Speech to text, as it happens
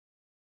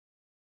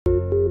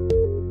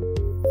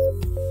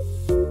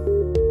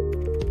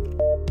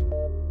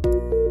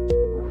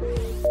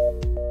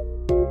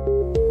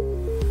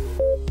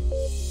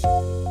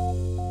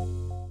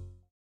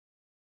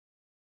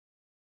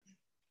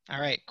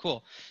right,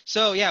 cool.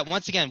 So yeah,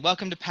 once again,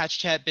 welcome to Patch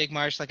Chat Big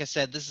Marsh. Like I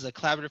said, this is a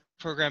collaborative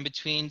program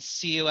between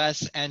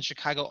COS and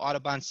Chicago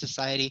Audubon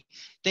Society.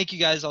 Thank you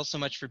guys all so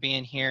much for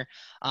being here.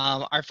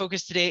 Our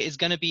focus today is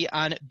going to be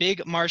on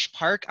Big Marsh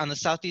Park on the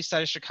southeast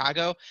side of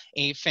Chicago,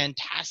 a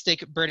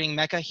fantastic birding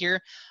mecca here.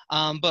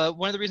 But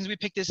one of the reasons we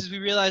picked this is we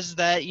realized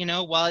that,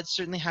 while it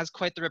certainly has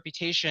quite the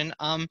reputation,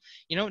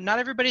 not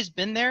everybody's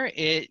been there.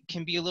 It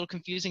can be a little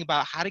confusing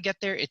about how to get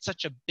there. It's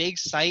such a big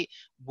site.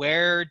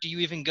 Where do you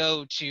even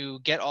go to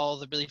get all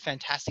the really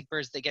fantastic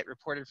birds that get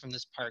reported from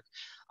this park?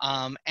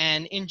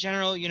 And in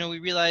general, we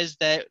realized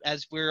that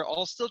as we're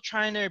all still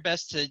trying our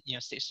best to,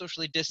 stay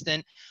socially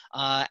distant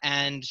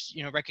and,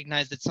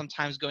 recognize that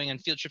sometimes going on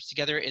field trips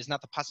together is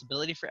not the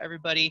possibility for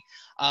everybody,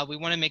 we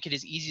want to make it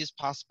as easy as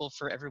possible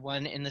for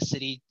everyone in the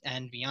city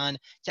and beyond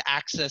to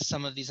access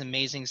some of these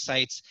amazing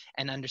sites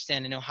and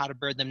understand and know how to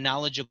bird them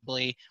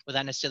knowledgeably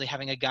without necessarily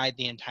having a guide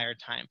the entire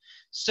time.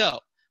 So,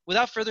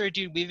 without further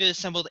ado, we've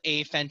assembled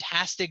a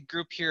fantastic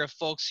group here of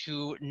folks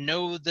who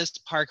know this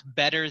park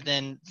better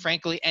than,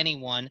 frankly,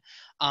 anyone.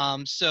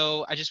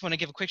 So I just want to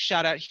give a quick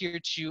shout out here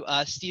to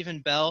Stephen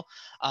Bell,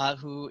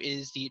 who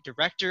is the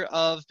director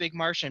of Big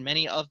Marsh and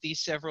many of the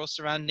several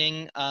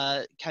surrounding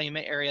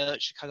Calumet area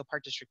Chicago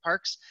Park District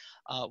parks.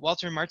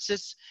 Walter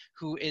Martzis,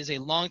 who is a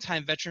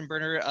longtime veteran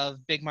birder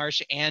of Big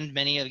Marsh and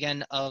many,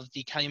 again, of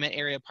the Calumet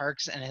area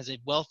parks and has a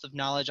wealth of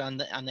knowledge on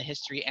the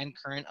history and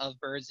current of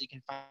birds that you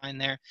can find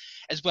there,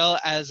 as well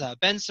as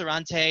Ben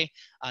Sarante,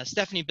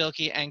 Stephanie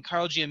Bilkey, and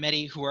Carl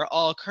Giametti, who are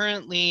all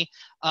currently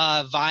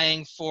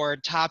vying for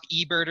top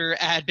e-birder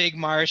at Big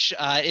Marsh.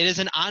 It is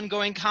an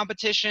ongoing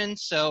competition,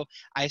 so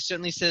I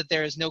certainly say that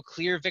there is no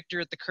clear victor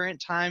at the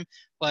current time,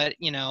 but,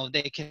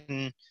 they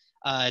can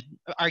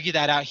argue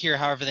that out here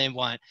however they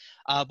want.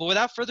 But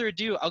without further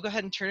ado, I'll go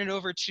ahead and turn it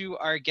over to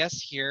our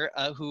guests here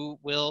who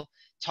will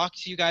talk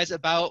to you guys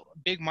about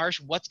Big Marsh,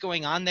 what's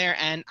going on there,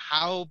 and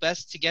how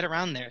best to get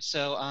around there.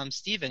 So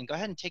Stephen, go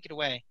ahead and take it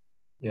away.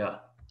 Yeah,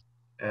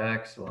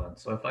 excellent.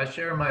 So if I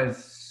share my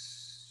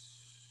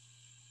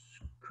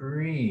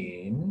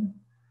screen,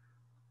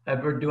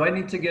 Edward, do I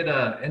need to get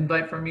an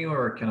invite from you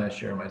or can I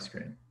share my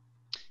screen?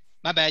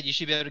 My bad, you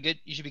should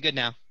be good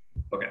now.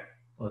 Okay,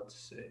 let's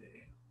see.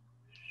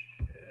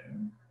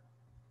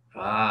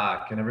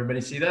 Can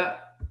everybody see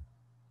that? Are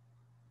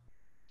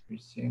you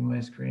seeing my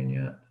screen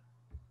yet?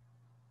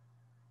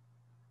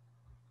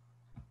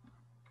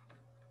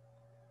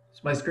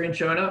 Is my screen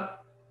showing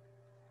up?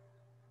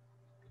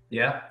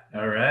 Yeah,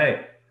 all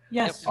right.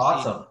 Yes.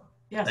 Awesome.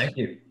 Yes. Thank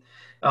you.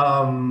 So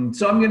I'm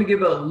going to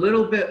give a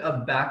little bit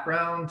of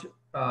background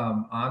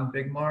on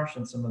Big Marsh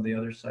and some of the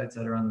other sites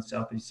that are on the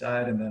southeast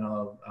side, and then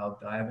I'll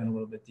dive in a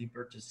little bit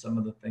deeper to some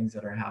of the things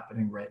that are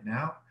happening right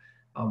now.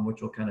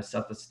 Which will kind of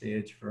set the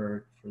stage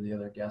for the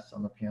other guests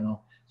on the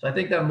panel. So I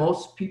think that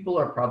most people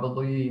are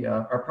probably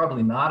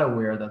not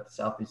aware that the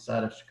southeast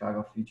side of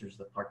Chicago features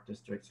the Park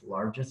District's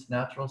largest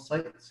natural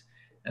sites,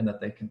 and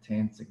that they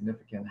contain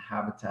significant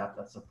habitat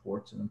that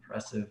supports an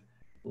impressive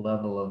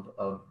level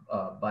of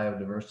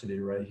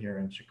biodiversity right here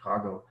in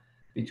Chicago.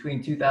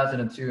 Between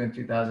 2002 and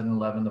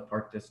 2011, the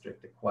Park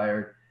District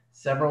acquired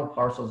several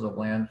parcels of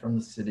land from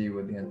the city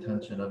with the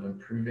intention of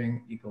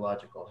improving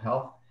ecological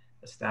health,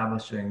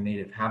 establishing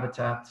native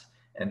habitats,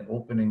 and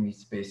opening these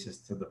spaces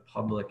to the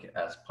public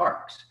as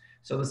parks.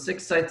 So the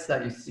 6 sites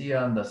that you see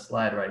on the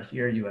slide right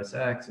here,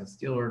 USX and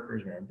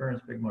Steelworkers, Marion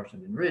Burns, Big Marsh,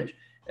 Indian Ridge,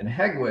 and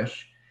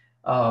Hegwish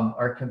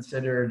are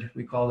considered,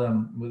 we call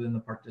them, within the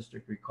Park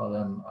District, we call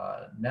them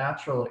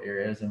natural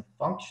areas and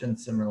function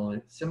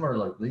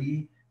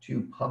similarly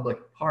to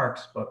public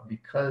parks, but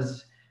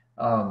because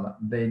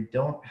they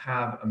don't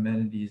have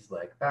amenities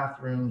like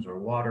bathrooms or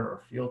water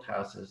or field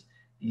houses,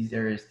 these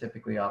areas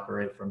typically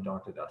operate from dawn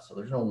to dusk. So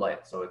there's no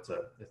light. So it's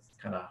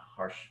kind of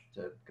harsh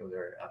to go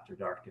there after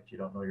dark if you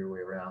don't know your way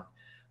around.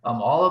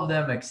 All of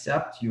them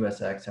except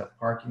USX have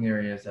parking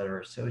areas that are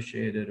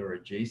associated or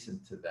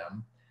adjacent to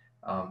them.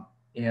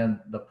 And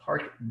the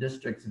Park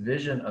District's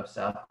vision of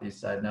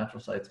Southeast Side natural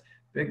sites,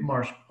 Big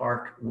Marsh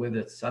Park with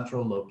its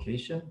central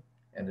location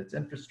and its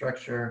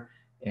infrastructure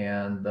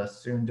and the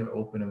soon to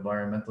open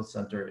environmental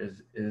center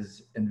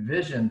is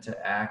envisioned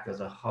to act as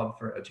a hub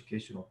for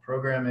educational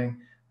programming,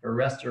 for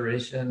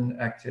restoration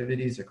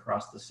activities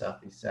across the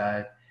southeast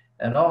side.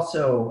 And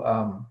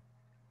also,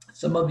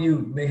 some of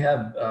you may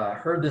have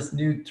heard this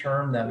new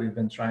term that we've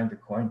been trying to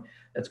coin.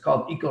 It's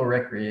called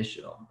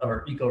eco-recreational,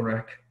 or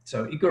eco-rec.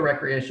 So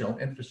eco-recreational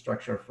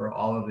infrastructure for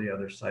all of the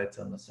other sites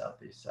on the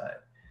southeast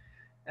side.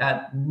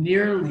 At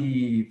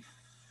nearly,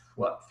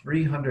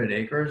 300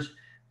 acres,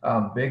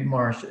 Big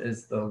Marsh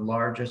is the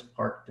largest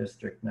Park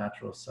District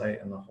natural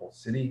site in the whole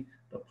city.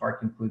 The park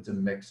includes a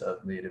mix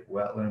of native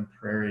wetland,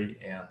 prairie,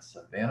 and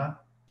savanna,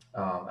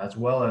 as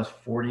well as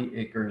 40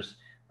 acres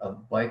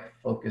of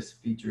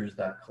bike-focused features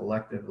that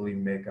collectively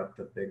make up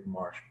the Big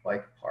Marsh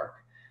Bike Park.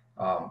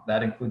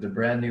 That includes a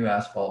brand new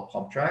asphalt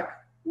pump track.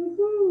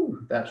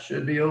 Woohoo! That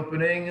should be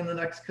opening in the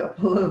next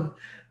couple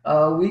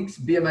of weeks,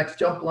 BMX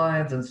jump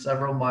lines, and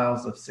several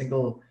miles of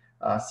single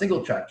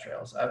single track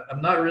trails.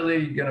 I'm not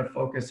really going to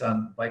focus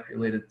on bike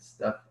related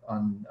stuff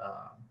on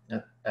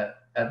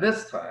at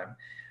this time,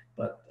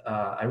 but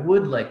I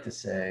would like to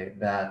say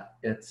that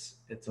it's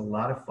a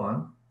lot of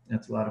fun.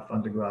 It's a lot of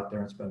fun to go out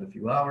there and spend a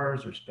few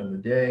hours or spend the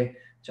day,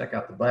 check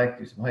out the bike,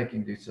 do some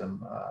hiking, do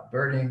some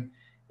birding.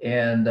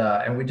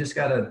 And we just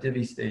got a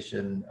divvy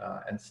station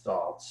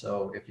installed.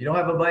 So if you don't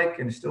have a bike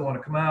and you still want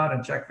to come out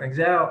and check things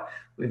out,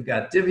 we've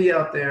got divvy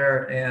out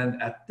there.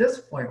 And at this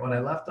point, when I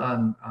left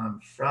on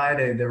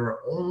Friday, there were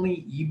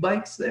only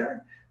e-bikes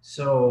there.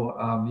 So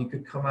you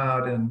could come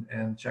out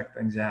and check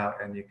things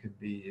out, and you could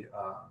be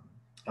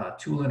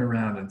tooling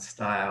around in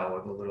style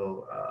with a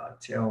little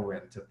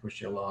tailwind to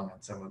push you along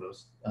on some of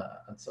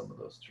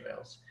those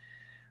trails.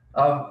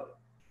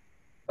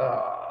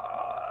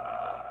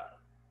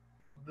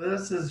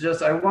 This is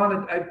just, I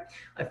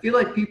feel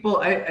like people,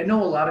 I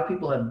know a lot of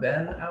people have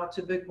been out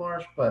to Big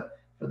Marsh, but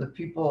for the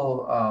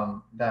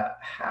people that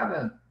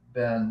haven't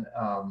been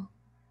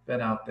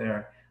out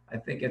there, I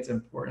think it's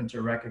important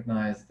to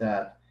recognize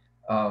that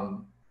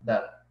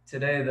that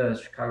today the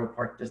Chicago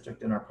Park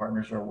District and our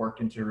partners are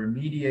working to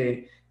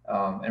remediate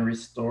and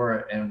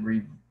restore and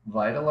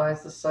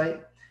revitalize the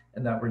site,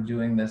 and that we're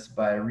doing this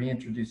by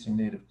reintroducing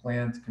native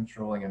plants,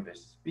 controlling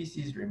invasive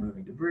species,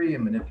 removing debris,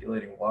 and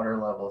manipulating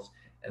water levels,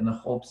 in the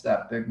hopes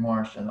that Big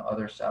Marsh and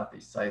other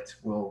Southeast sites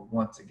will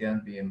once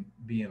again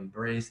be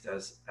embraced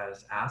as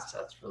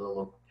assets for the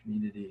local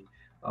community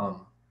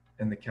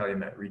in the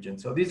Calumet region.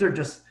 So these are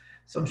just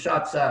some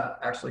shots that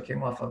actually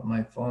came off of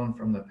my phone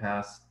from the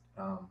past,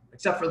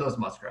 except for those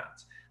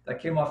muskrats,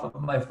 that came off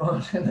of my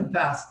phone in the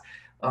past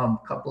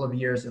couple of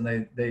years, and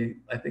I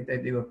think they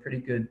do a pretty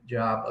good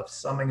job of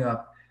summing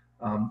up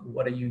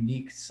what a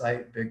unique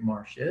site Big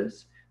Marsh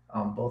is.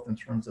 Both in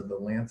terms of the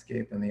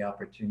landscape and the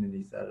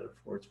opportunities that it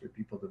affords for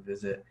people to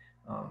visit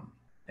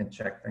and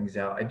check things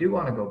out. I do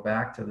want to go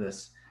back to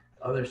this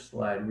other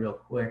slide real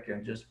quick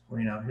and just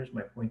point out, here's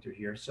my pointer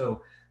here.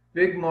 So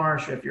Big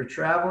Marsh, if you're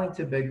traveling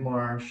to Big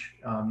Marsh,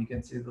 you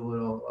can see the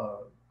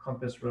little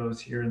compass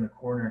rose here in the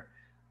corner.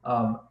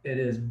 It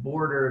is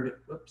bordered,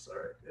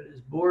 it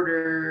is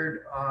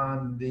bordered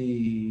on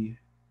the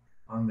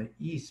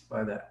east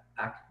by the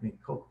Acme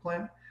Coke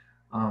plant,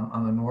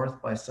 on the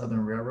north by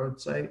Southern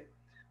Railroad site,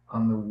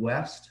 on the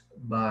west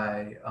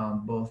by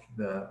both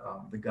the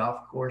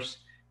golf course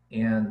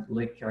and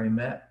Lake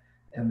Calumet,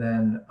 and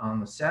then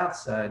on the south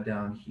side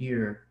down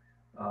here,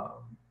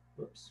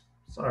 whoops,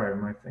 sorry,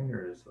 my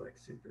finger is like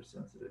super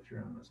sensitive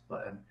here on this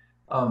button.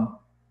 On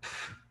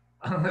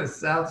the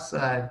south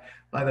side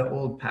by the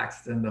old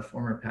Paxton, the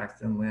former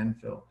Paxton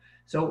landfill.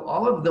 So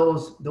all of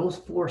those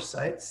four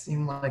sites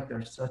seem like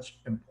they're such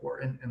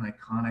important and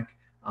iconic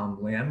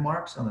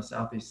landmarks on the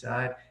southeast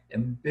side,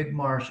 and Big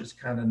Marsh is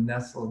kind of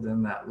nestled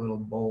in that little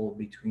bowl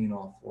between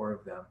all four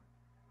of them.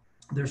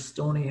 There's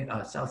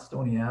South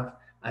Stony Ave,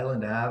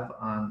 Island Ave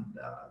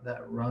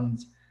that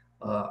runs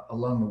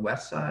along the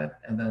west side,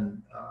 and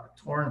then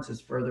Torrance is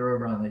further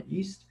over on the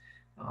east,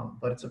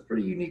 but it's a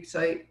pretty unique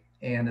site,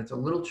 and it's a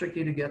little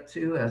tricky to get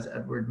to, as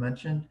Edward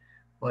mentioned,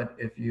 but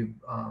if you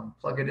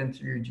plug it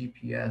into your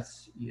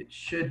GPS, it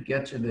should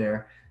get you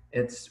there.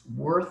 It's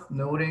worth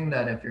noting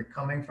that if you're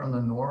coming from the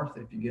north,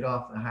 if you get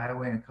off the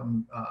highway and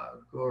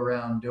go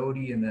around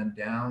Doty and then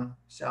down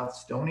South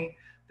Stony,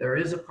 there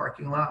is a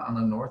parking lot on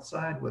the north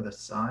side with a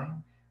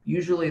sign.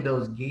 Usually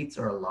those gates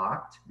are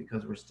locked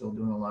because we're still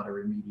doing a lot of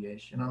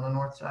remediation on the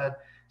north side.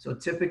 So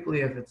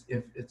typically if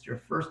it's your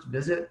first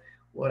visit,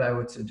 what I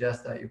would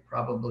suggest that you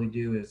probably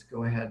do is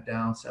go ahead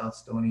down South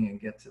Stony and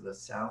get to the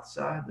south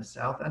side, the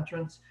south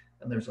entrance,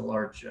 and there's a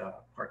large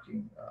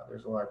parking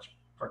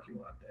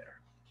lot there.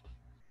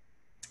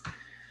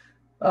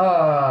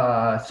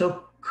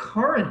 So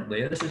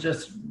currently, this is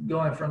just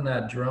going from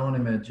that drone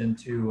image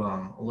into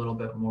a little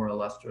bit more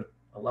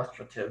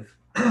illustrative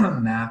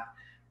map.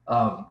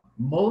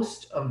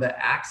 Most of the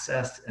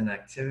access and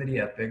activity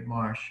at Big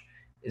Marsh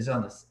is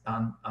on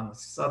the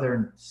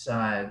southern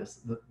side,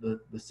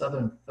 the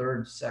southern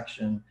third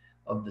section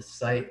of the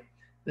site.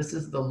 This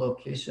is the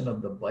location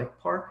of the bike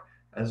park,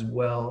 as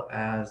well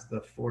as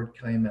the Ford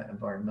Calumet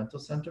Environmental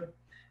Center.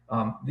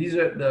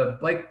 The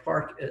bike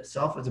park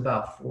itself is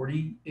about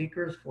 40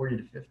 acres, 40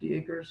 to 50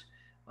 acres,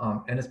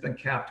 and it's been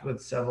capped with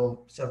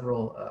several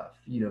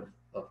feet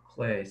of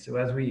clay. So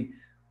as we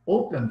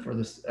wait for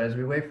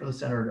the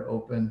center to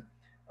open,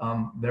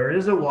 there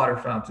is a water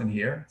fountain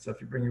here. So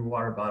if you bring your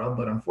water bottle,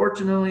 but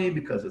unfortunately,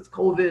 because it's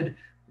COVID,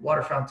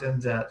 water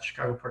fountains at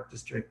Chicago Park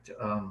District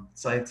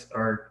sites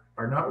are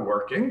not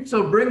working.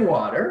 So bring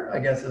water, I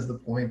guess, is the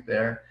point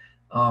there.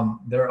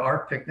 There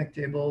are picnic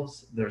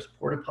tables, there's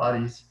porta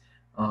potties,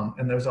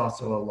 and there's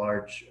also a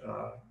large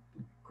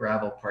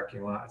gravel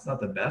parking lot. It's not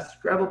the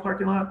best gravel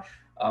parking lot,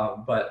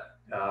 but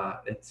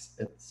it's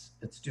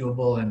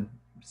doable. And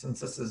since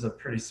this is a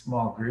pretty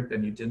small group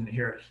and you didn't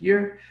hear it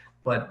here,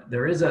 but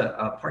there is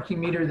a parking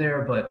meter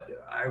there, but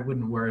I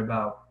wouldn't worry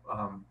about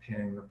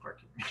paying the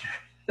parking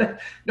meter.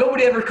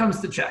 Nobody ever comes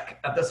to check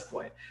at this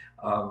point.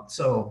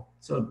 So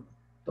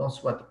don't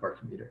sweat the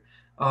parking meter.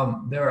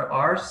 There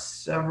are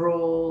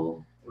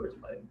several, where's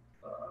my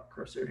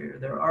cursor here.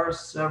 There are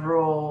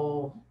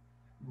several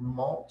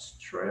mulch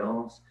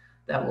trails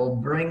that will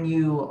bring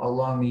you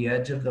along the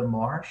edge of the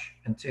marsh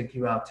and take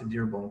you out to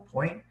Dearborn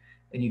Point.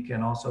 And you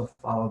can also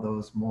follow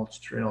those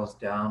mulch trails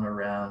down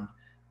around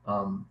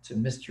to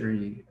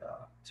Mystery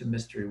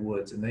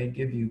Woods, and they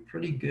give you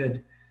pretty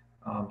good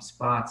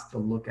spots to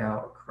look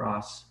out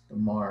across the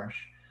marsh.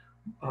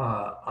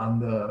 On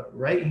the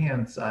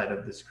right-hand side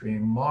of the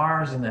screen,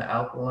 Mars and the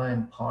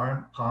alkaline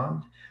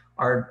pond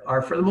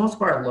are for the most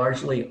part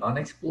largely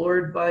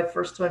unexplored by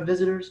first-time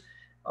visitors.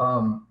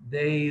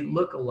 They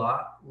look a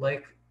lot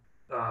like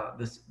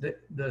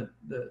the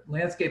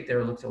landscape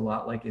there looks a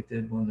lot like it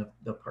did when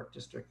the park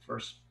district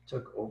first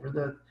took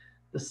over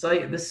the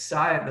site. This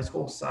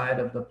whole side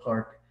of the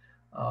park,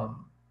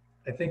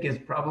 I think, is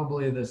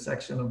probably the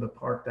section of the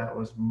park that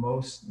was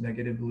most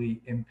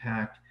negatively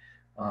impacted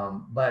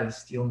by the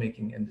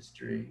steelmaking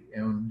industry,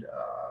 and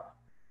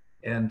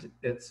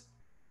it's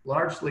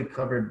largely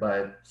covered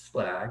by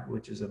slag,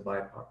 which is a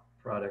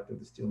byproduct of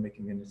the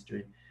steelmaking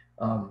industry.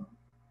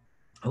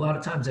 A lot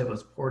of times it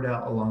was poured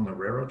out along the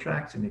railroad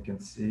tracks, and you can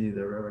see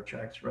the railroad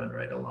tracks run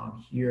right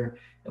along here.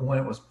 And when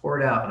it was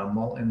poured out in a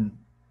molten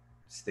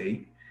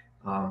state,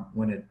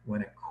 when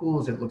it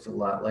cools, it looks a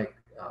lot like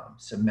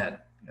cement.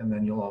 And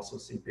then you'll also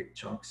see big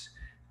chunks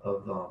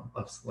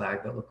of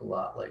slag that look a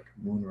lot like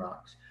moon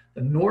rocks.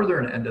 The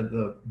northern end of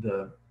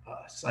the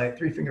site,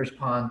 Three Fingers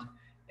Pond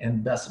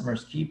and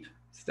Bessemer's Keep.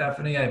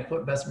 Stephanie, I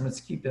put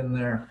Bessemer's Keep in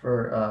there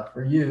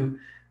for you.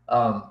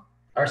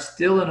 Are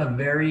still in a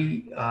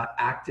very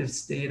active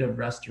state of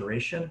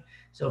restoration.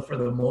 So for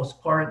the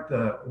most part,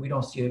 we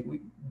don't see it.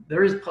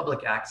 There is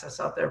public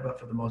access out there, but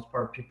for the most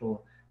part,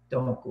 people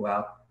don't go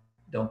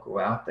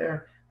out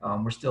there.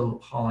 We're still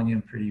hauling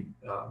in pretty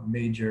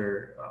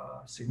major,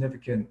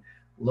 significant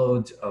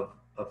loads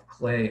of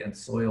clay and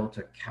soil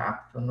to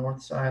cap the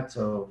north side.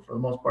 So for the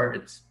most part,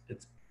 it's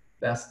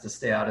best to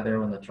stay out of there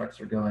when the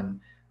trucks are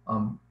going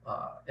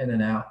in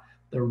and out.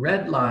 The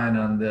red line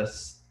on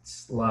this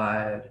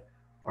slide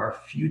are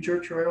future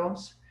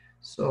trails.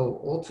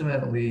 So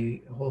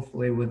ultimately,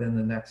 hopefully within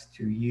the next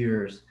 2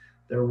 years,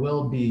 there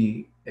will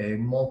be a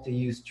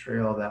multi-use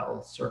trail that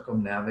will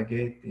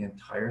circumnavigate the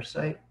entire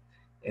site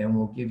and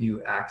will give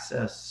you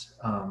access,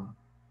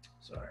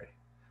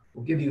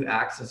 will give you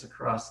access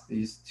across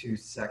these two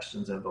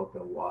sections of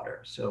open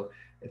water. So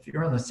if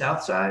you're on the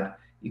south side,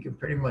 you can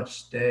pretty much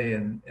stay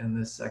in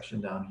this section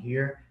down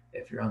here.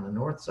 If you're on the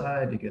north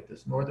side, you get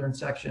this northern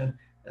section.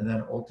 And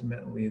then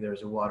ultimately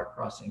there's a water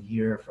crossing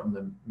here from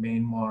the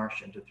main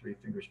marsh into Three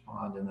Fingers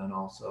Pond, and then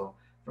also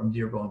from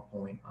Dearborn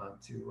Point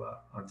onto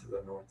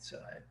the north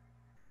side.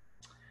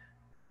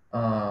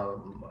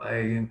 I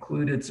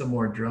included some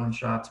more drone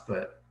shots,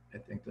 but I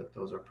think that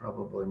those are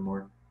probably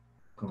more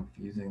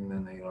confusing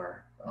than they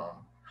are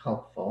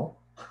helpful.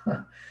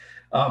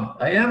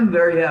 I am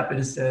very happy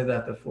to say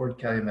that the Ford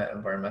Calumet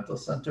Environmental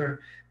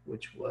Center,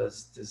 which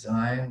was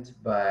designed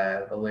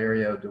by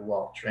Valerio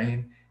DeWalt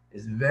Train,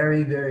 is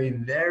very, very,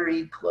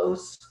 very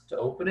close to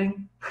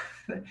opening.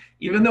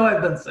 Even though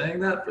I've been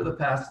saying that for the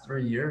past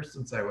 3 years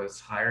since I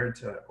was hired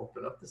to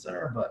open up the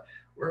center, but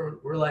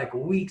we're like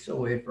weeks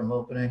away from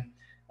opening.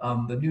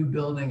 The new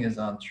building is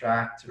on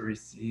track to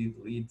receive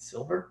LEED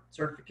Silver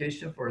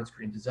certification for its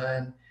green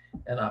design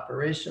and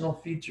operational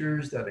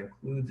features that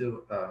include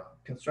the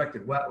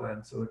constructed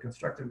wetland. So the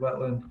constructed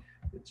wetland,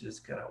 which is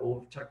kind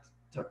of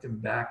tucked in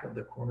back of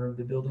the corner of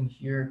the building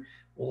here,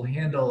 will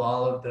handle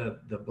all of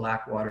the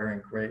black water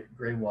and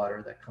gray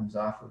water that comes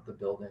off of the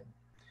building.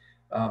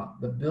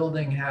 The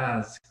building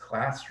has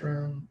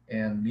classroom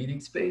and meeting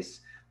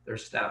space.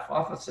 There's staff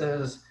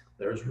offices.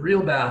 There's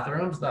real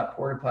bathrooms, not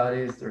porta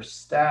potties. There's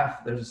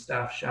a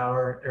staff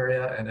shower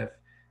area. And if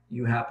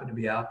you happen to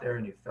be out there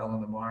and you fell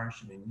in the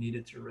marsh and you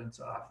needed to rinse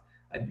off,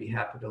 I'd be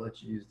happy to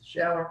let you use the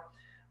shower.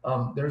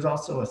 There's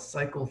also a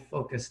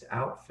cycle-focused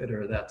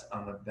outfitter that's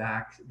on the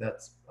back,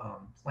 that's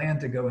planned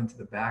to go into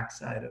the back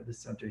side of the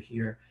center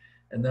here.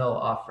 And they'll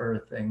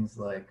offer things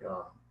like,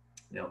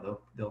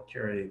 they'll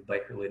carry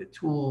bike-related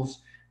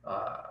tools,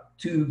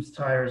 tubes,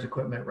 tires,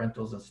 equipment,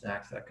 rentals, and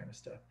snacks, that kind of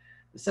stuff.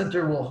 The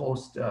center will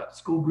host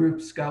school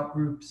groups, scout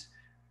groups,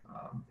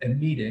 and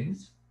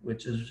meetings,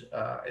 which is,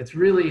 it's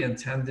really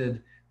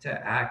intended to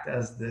act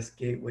as this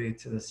gateway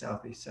to the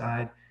southeast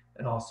side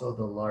and also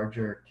the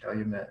larger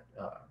Calumet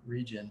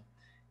region.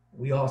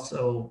 We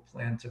also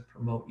plan to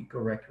promote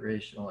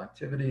eco-recreational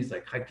activities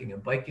like hiking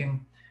and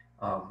biking,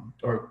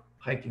 or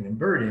hiking and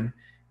birding,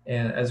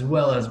 and as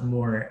well as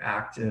more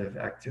active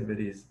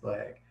activities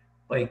like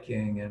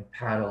biking and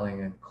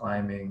paddling and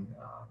climbing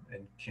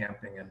and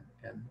camping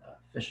and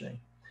fishing.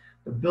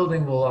 The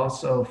building will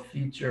also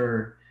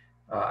feature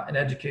an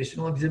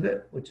educational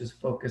exhibit, which is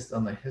focused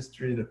on the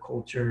history, the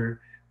culture,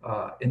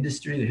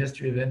 industry, the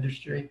history of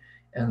industry,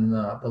 and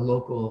the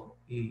local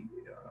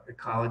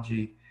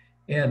ecology.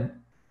 And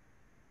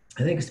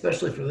I think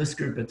especially for this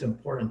group, it's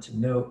important to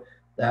note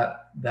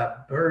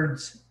that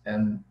birds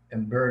and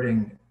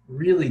birding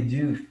really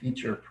do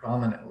feature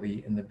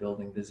prominently in the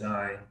building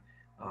design.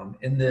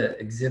 In the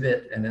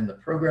exhibit and in the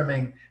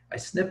programming, I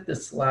snipped the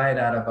slide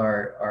out of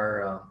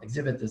our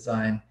exhibit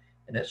design,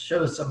 and it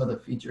shows some of the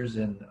features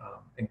in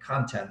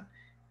content,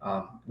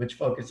 which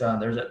focus on,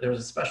 there's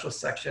a special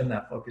section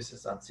that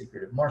focuses on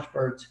secretive marsh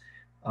birds.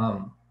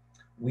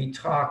 We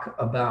talk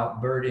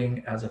about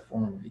birding as a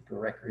form of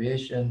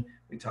eco-recreation.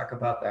 We talk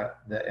about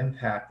the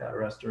impact that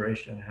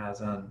restoration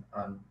has on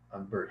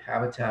bird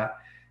habitat.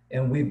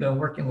 And we've been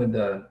working with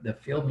the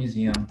Field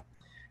Museum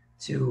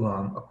to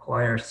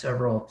acquire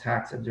several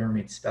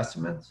taxidermied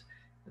specimens.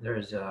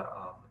 There's a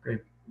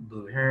great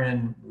blue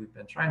heron. We've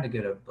been trying to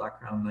get a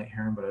black-crowned night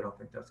heron, but I don't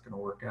think that's going to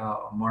work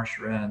out. A marsh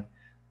wren,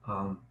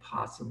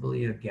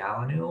 possibly a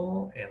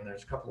gallinule, and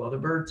there's a couple other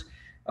birds.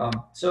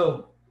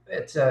 So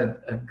it's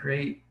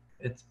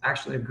it's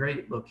actually a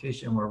great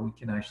location where we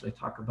can actually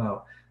talk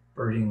about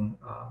birding,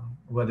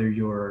 whether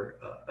you're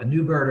a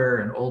new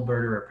birder, an old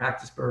birder, a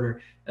practice birder,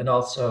 and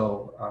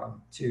also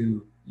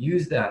to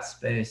use that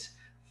space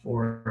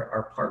for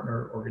our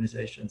partner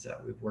organizations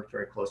that we've worked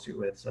very closely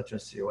with, such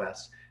as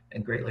COS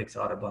and Great Lakes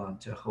Audubon,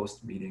 to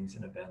host meetings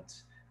and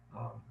events.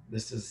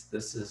 This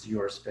is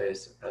your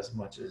space as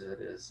much as it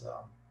is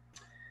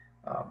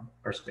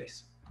our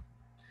space.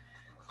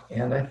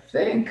 And I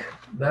think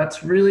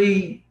that's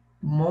really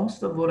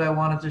most of what I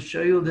wanted to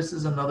show you. This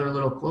is another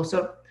little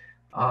close-up.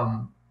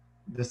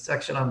 This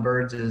section on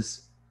birds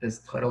is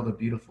titled A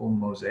Beautiful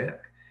Mosaic.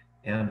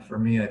 And for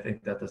me, I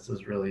think that this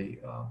is really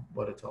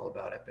what it's all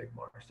about at Big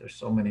Marsh. There's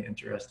so many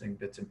interesting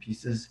bits and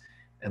pieces,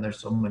 and there's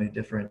so many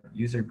different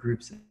user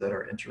groups that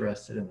are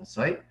interested in the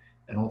site.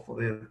 And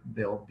hopefully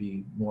there'll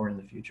be more in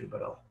the future,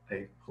 but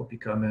I hope you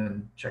come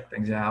in, check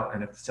things out.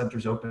 And if the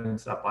center's open,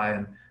 stop by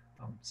and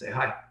say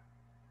hi.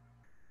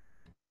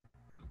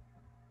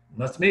 And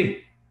that's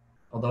me,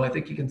 although I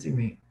think you can see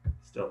me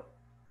still.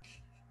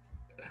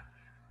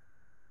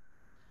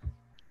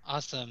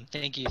 Awesome.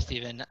 Thank you,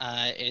 Stephen.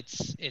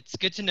 It's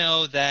good to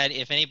know that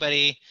if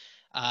anybody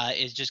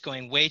is just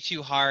going way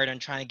too hard on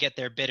trying to get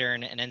their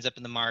bittern and ends up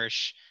in the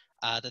marsh,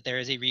 that there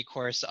is a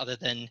recourse other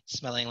than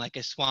smelling like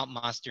a swamp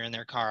monster in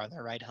their car on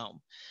their ride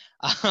home.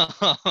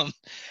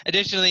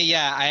 Additionally,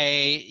 yeah,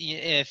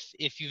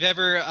 if you've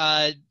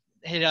ever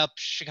hit up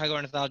Chicago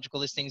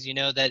Ornithological listings, you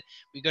know that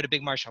we go to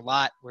Big Marsh a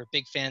lot. We're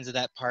big fans of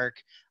that park.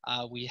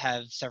 We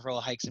have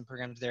several hikes and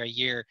programs there a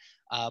year,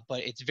 but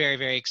it's very,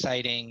 very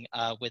exciting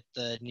with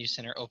the new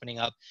center opening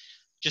up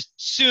just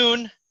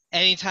soon,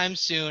 anytime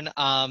soon,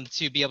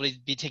 to be able to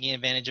be taking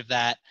advantage of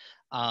that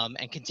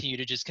and continue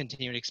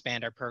to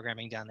expand our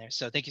programming down there.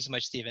 So thank you so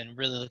much, Stephen.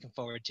 Really looking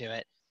forward to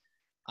it.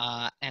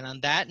 And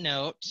on that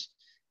note,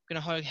 I'm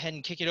going to go ahead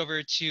and kick it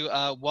over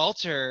to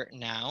Walter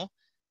now.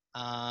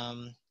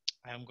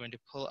 I'm going to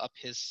pull up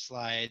his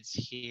slides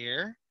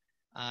here.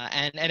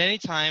 And at any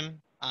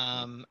time,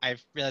 I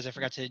realized I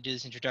forgot to do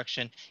this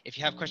introduction. If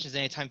you have questions at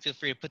any time, feel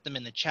free to put them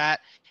in the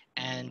chat,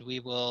 and we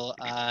will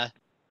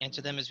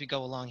answer them as we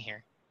go along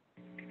here.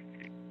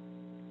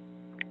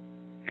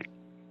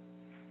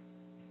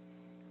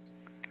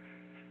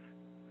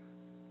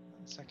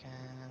 1 second.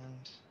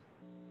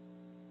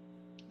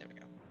 There we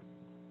go.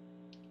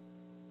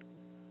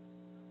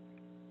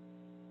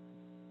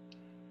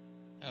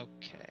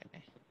 Okay.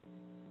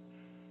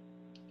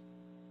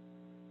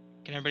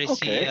 Can everybody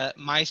see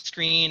my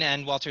screen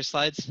and Walter's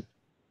slides?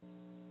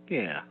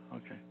 Yeah,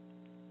 okay.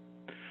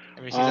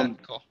 Everybody see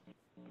that? Cool.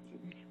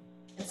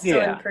 It's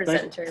still in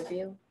presenter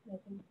view.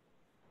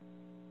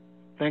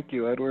 Thank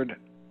you, Edward.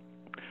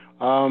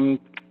 Yeah,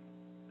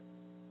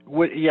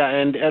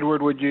 and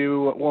Edward, would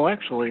you, well,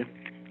 actually,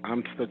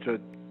 I'm such a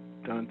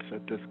dunce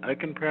at this. I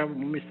can probably,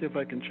 let me see if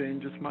I can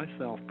change this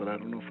myself, but I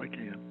don't know if I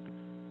can.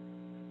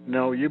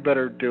 No, you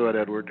better do it,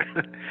 Edward.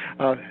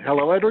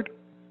 Hello, Edward?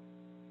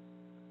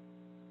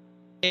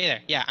 Hey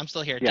there. Yeah, I'm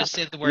still here. Yeah. Just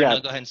say the word and I'll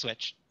go ahead and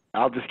switch.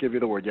 I'll just give you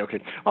the word. Yeah, okay.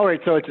 All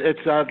right. So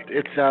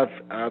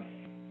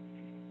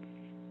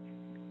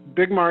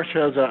Big Marsh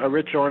has a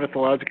rich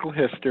ornithological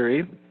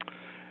history,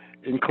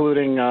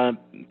 including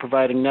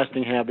providing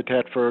nesting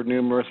habitat for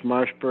numerous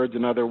marsh birds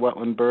and other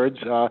wetland birds.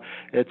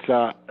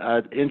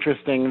 It's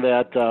interesting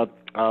that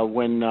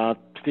when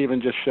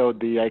Stephen just showed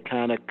the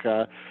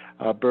iconic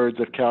birds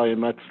of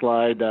Calumet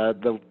slide,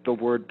 the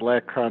word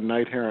black-crowned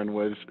night heron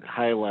was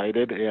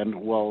highlighted, and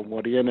well,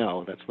 what do you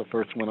know? That's the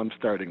first one I'm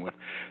starting with.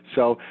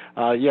 So,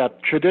 yeah,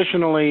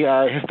 traditionally,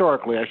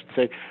 historically, I should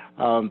say,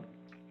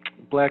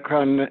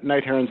 black-crowned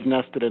night herons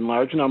nested in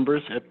large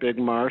numbers at Big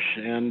Marsh,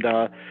 and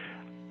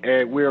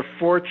we're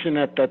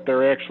fortunate that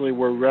there actually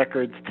were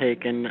records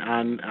taken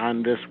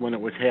on this when it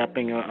was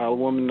happening. A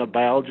woman, a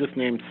biologist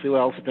named Sue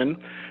Elston,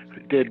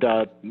 did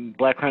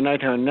black-crowned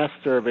night heron nest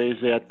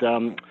surveys at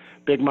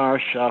Big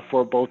Marsh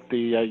for both the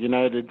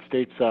United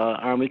States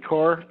Army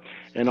Corps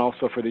and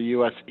also for the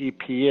U.S.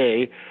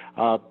 EPA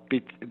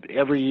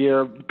every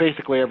year,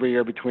 basically every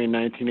year between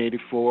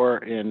 1984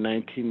 and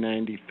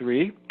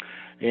 1993.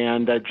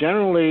 And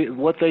generally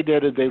what they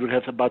did is they would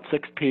have about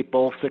 6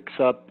 people, 6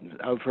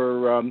 of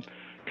her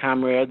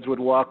comrades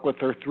would walk with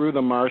her through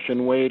the marsh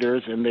in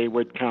waders, and they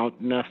would count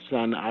nests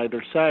on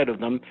either side of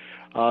them.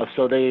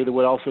 So they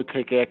would also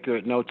take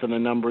accurate notes on the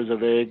numbers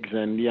of eggs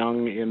and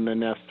young in the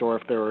nest, or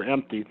if they were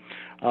empty.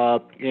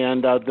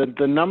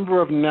 The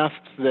number of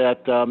nests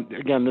that,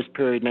 again, this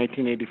period,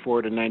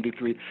 1984 to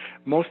 93,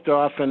 most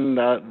often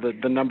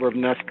the number of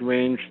nests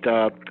ranged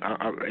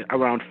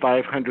around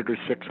 500 or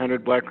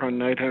 600 black-crowned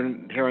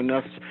night-heron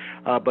nests,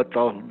 but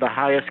the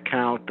highest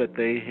count that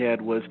they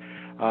had was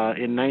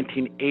in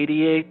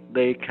 1988,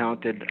 they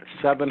counted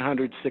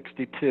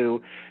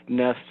 762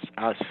 nests.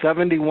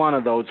 71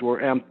 of those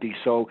were empty.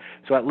 So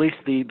at least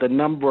the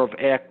number of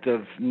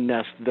active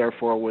nests,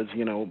 therefore, was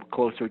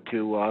closer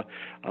to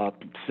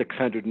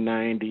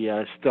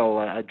 690.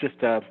 Still,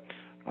 just a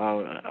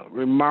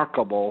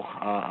remarkable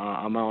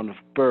amount of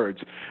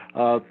birds.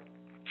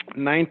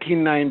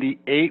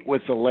 1998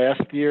 was the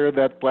last year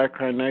that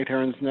black-crowned night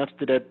herons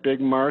nested at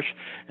Big Marsh,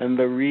 and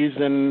the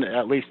reason,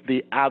 at least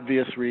the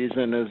obvious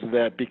reason, is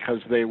that because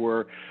they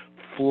were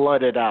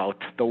flooded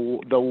out. The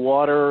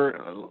water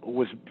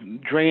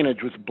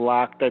drainage was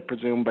blocked, I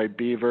presume, by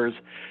beavers,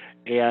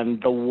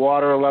 and the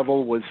water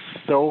level was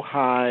so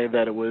high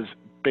that it was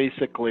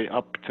basically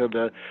up to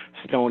the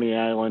Stony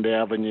Island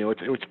Avenue.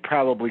 It was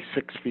probably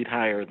 6 feet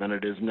higher than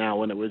it is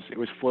now, and it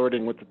was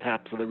flirting with the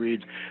tops of the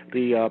reeds.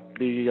 The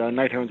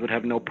night herons would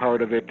have no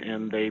part of it,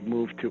 and they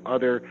moved to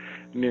other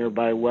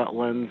nearby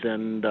wetlands,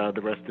 and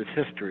the rest is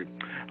history.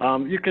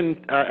 You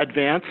can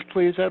advance,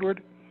 please,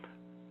 Edward.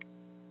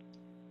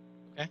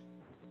 Okay.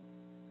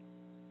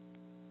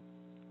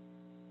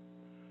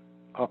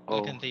 Uh-oh.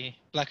 Look at the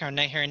black-crowned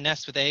night heron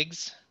nest with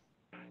eggs.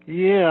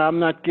 Yeah, I'm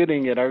not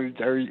getting it.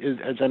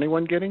 Is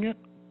anyone getting it?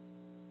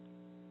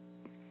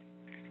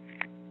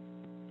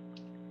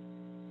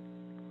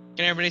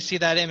 Can everybody see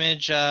that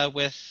image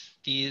with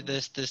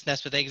this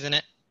nest with eggs in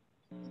it?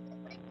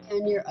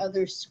 On your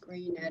other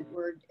screen,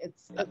 Edward,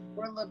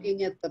 we're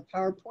looking at the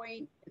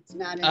PowerPoint. It's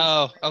not in.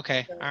 Oh,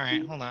 okay. All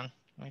right, hold on.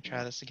 Let me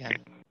try this again.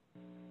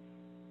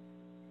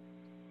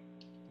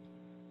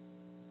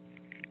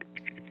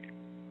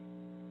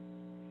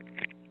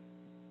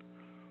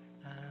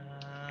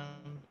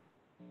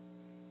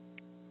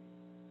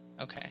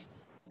 Okay.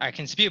 All right,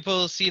 can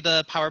people see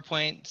the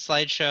PowerPoint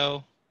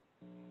slideshow?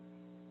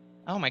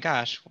 Oh my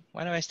gosh,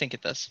 why do I stink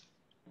at this?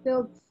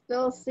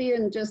 Still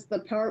seeing just the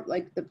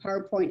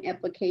PowerPoint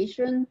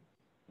application.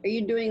 Are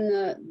you doing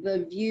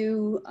the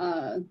view,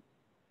 the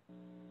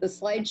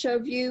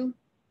slideshow view?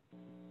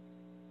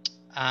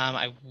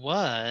 I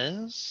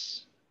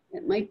was.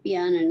 It might be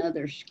on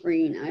another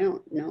screen. I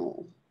don't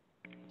know.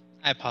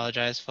 I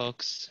apologize,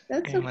 folks.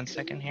 That's Give me okay. 1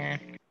 second here.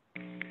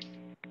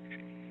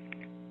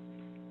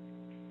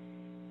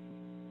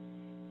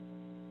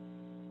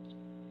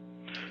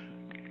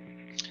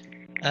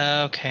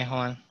 Okay, hold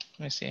on.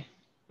 Let me see.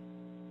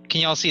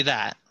 Can y'all see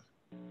that?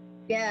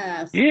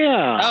 Yes.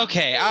 Yeah.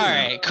 Okay, all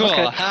right, cool.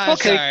 Okay. I'm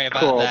sorry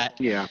about that.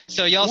 Yeah.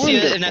 So y'all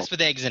Wonderful. see a nest with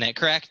eggs in it,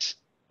 correct?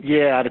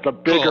 Yeah, it's a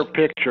bigger Cool.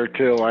 picture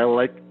too. I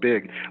like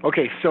big.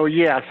 Okay, so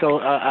yeah,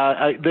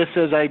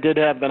 I did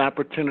have an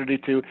opportunity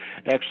to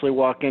actually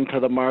walk into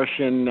the marsh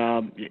in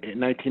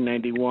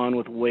 1991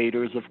 with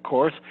waders, of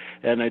course,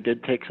 and I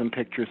did take some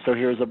pictures. So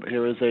here is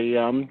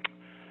a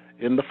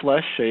in the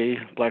flesh, a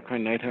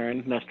black-crowned night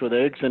heron nest with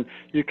eggs, and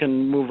you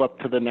can move up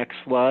to the next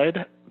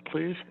slide,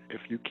 please,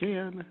 if you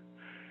can.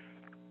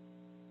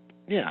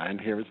 Yeah, and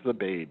here's the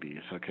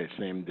babies. Okay,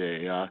 same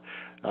day.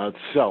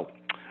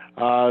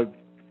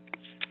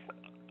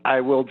 I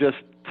will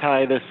just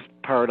tie this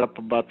part up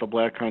about the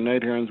black-crowned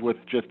night herons with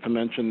just to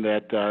mention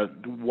that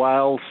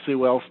while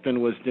Sue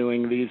Elston was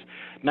doing these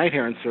night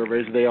heron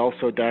surveys, they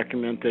also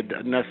documented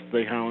nests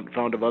they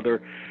found of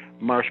other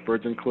marsh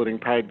birds, including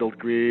pied-billed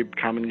grebe,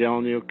 common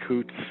gallinule,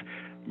 coots,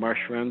 marsh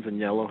wrens, and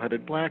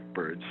yellow-headed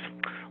blackbirds.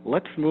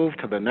 Let's move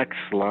to the next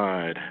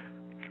slide.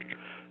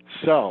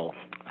 So,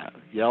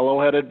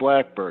 yellow-headed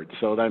blackbirds.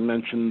 So I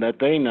mentioned that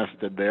they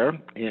nested there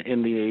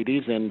in the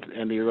 80s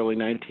and the early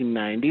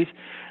 1990s.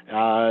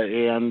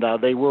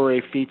 They were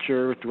a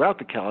feature throughout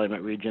the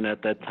Calumet region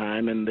at that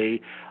time, and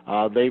they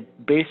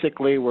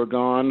basically were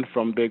gone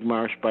from Big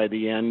Marsh by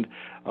the end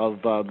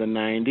of the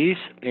 90s,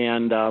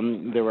 and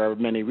there are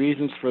many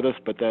reasons for this,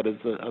 but that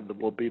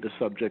will be the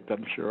subject,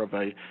 I'm sure, of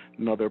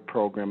another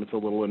program. It's a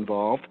little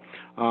involved.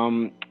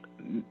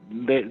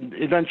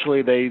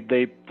 Eventually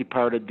they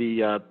departed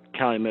the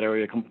Calumet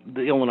area,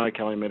 the Illinois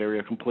Calumet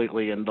area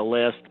completely, and the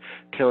last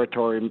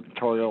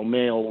territorial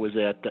male was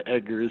at the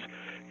Eggers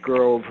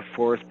Grove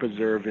Forest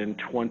Preserve in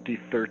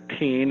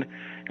 2013,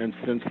 and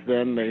since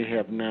then they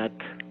have not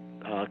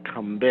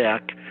come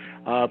back.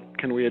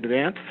 Can we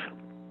advance?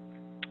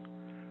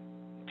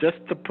 Just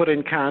to put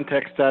in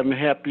context, I'm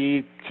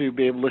happy to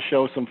be able to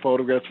show some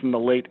photographs from the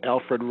late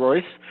Alfred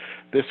Royce.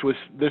 This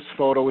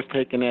photo was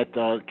taken at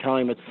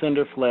Calumet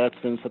Cinder Flats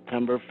in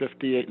September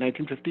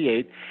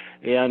 1958,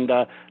 and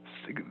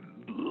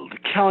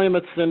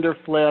Calumet Cinder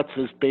Flats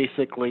is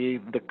basically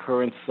the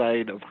current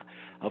site of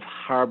of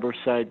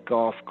Harborside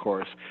Golf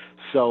Course.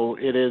 So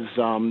it is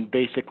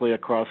basically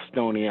across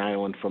Stony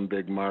Island from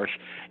Big Marsh,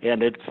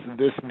 and it's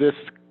this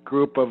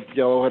group of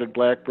yellow-headed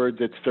blackbirds.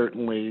 It's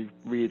certainly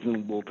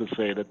reasonable to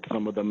say that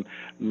some of them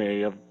may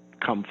have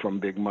come from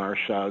Big Marsh,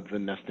 the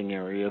nesting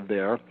area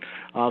there.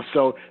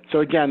 So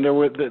again,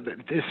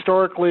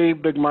 historically,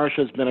 Big Marsh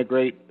has been a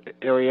great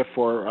area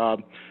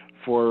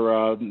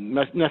for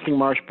nesting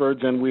marsh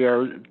birds, and we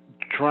are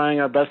trying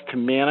our best to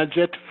manage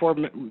it for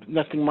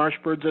nesting marsh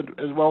birds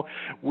as well.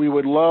 We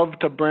would love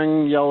to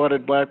bring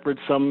yellow-headed blackbirds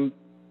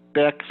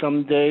back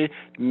someday.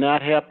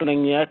 Not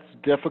happening yet.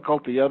 It's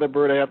difficult. The other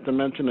bird I have to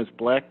mention is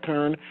black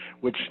tern,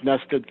 which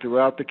nested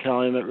throughout the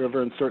Calumet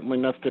River and certainly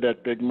nested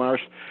at Big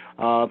Marsh.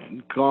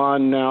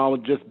 Gone now,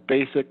 just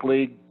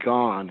basically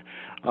gone.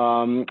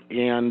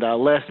 And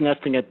last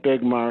nesting at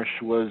Big Marsh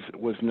was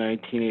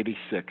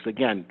 1986.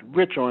 Again,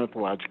 rich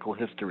ornithological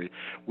history.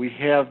 We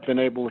have been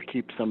able to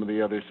keep some of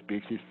the other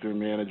species through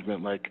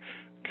management, like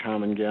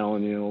common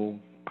gallinule,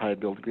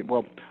 pie-billed green,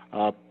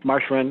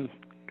 marsh wren,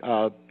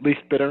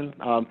 least bittern.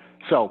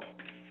 So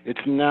it's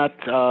not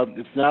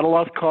a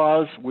lost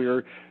cause.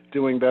 We're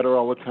doing better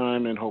all the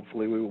time, and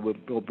hopefully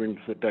we'll bring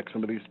back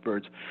some of these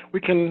birds. We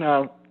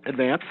can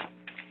advance.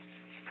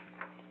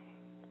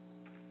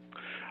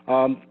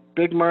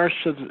 Big Marsh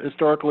has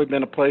historically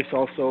been a place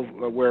also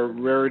where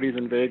rarities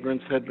and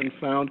vagrants had been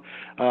found.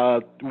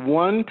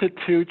 1 to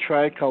 2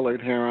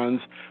 tricolored herons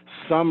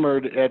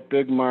summered at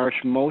Big Marsh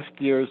most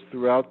years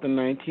throughout the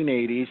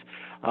 1980s.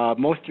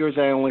 Most years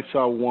I only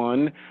saw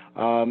 1,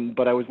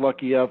 but I was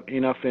lucky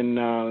enough in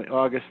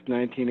August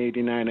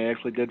 1989 I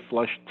actually did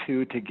flush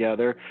 2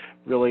 together.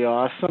 Really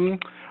awesome.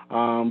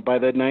 By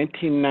the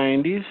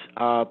 1990s,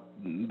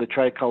 the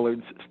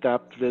tricoloreds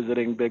stopped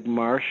visiting Big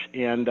Marsh,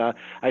 and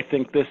I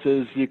think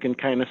you can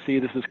kind of see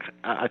this is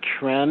a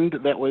trend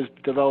that was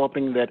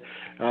developing, that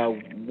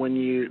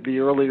the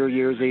earlier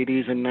years,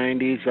 80s and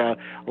 90s,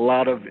 a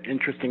lot of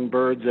interesting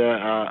birds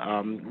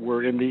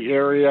were in the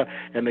area,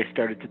 and they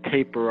started to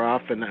taper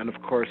off, and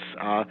of course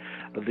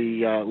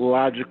the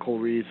logical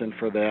reason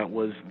for that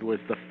was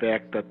the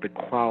fact that the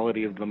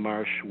quality of the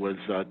marsh was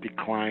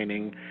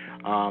declining,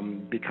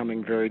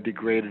 becoming very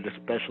degraded,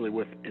 especially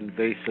with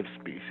invasive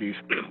species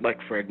like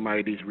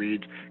Phragmites,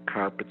 reeds,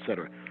 carp,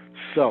 etc.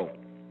 So,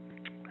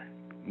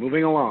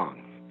 moving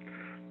along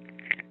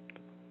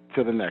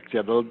to the next.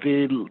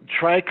 The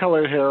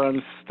tricolored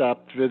herons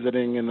stopped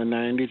visiting in the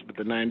 90s, but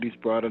the 90s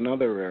brought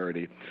another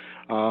rarity.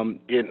 On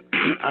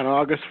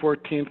August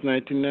 14th,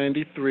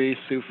 1993,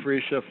 Sue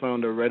Freesia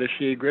found a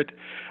reddish egret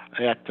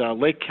at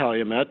Lake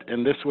Calumet,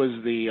 and this was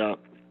the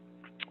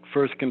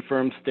first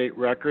confirmed state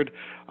record.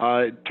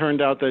 It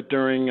turned out that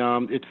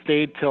it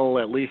stayed till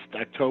at least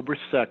October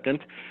 2nd,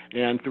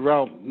 and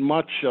throughout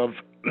much of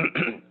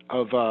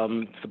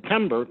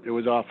September, it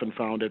was often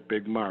found at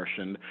Big Marsh,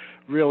 and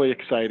really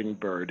exciting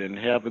bird, and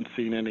haven't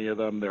seen any of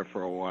them there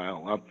for a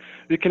while.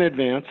 We can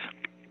advance.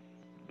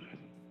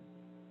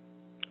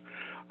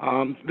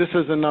 This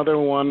is another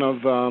one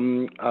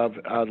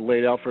of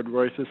late Alfred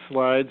Royce's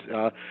slides.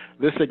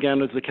 This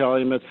again is the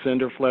Calumet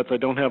Cinder Flats. I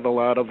don't have a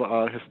lot of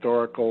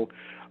historical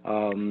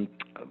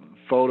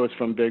photos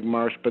from Big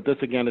Marsh, but this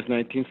again is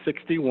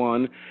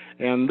 1961,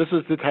 and this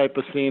is the type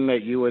of scene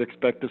that you would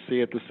expect to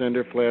see at the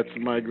Cinder Flats,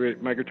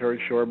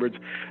 migratory shorebirds.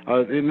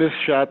 In this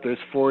shot, there's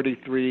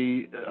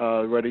 43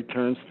 ruddy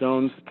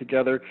turnstones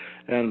together,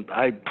 and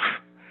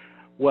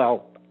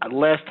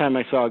last time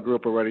I saw a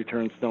group of ruddy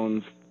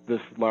turnstones this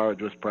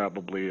large was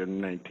probably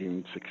in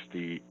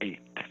 1968,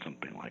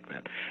 something like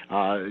that.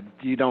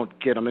 You don't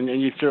get them,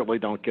 and you certainly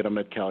don't get them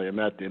at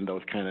Calumet in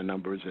those kind of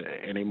numbers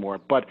anymore.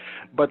 But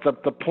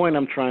the point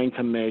I'm trying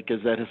to make is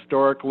that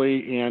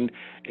historically and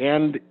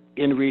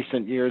in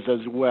recent years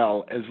as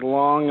well, as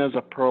long as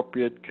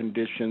appropriate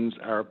conditions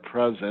are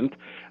present,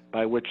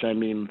 by which I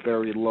mean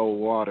very low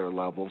water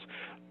levels,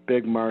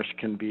 Big Marsh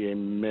can be a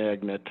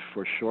magnet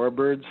for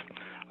shorebirds.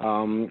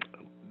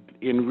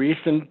 In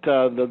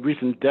the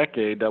recent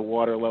decade, the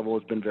water level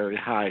has been very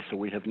high, so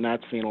we have not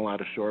seen a lot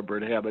of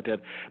shorebird habitat.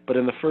 But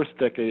in the first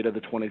decade of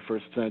the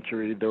 21st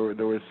century, there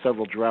were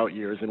several drought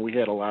years, and we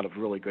had a lot of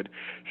really good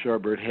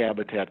shorebird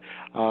habitat.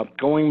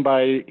 Going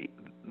by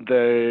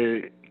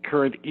the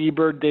current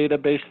eBird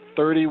database,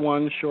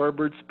 31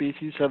 shorebird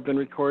species have been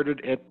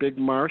recorded at Big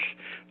Marsh,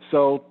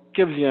 so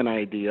gives you an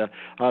idea.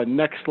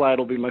 Next slide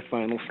will be my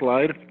final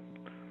slide.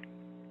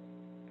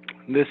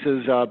 This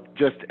is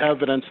just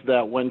evidence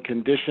that when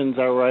conditions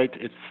are right,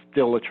 it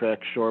still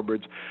attracts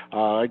shorebirds.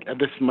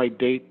 My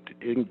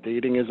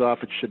dating is off.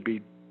 It should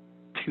be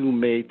 2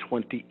 May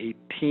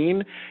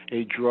 2018.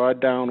 A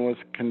drawdown was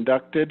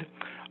conducted,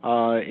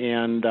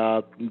 and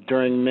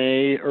during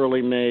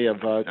early May of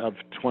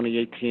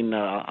 2018,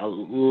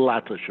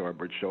 lots of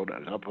shorebirds showed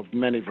up of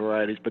many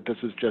varieties, but this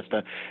is just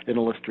an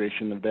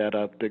illustration of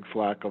that big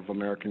flock of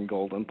American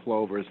golden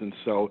plovers. And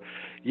so,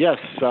 yes,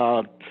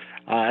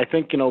 I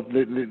think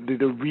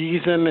the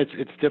reason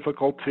it's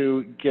difficult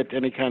to get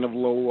any kind of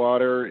low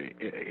water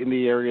in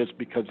the areas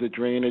because the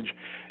drainage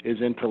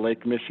is into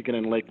Lake Michigan,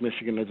 and Lake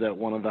Michigan is at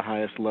one of the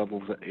highest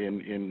levels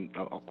in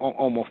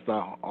almost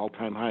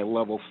all-time high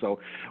levels. So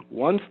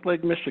once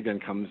Lake Michigan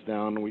comes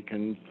down, we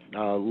can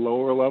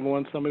lower level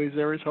in some of these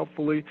areas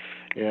hopefully,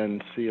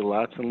 and see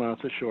lots and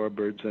lots of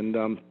shorebirds. And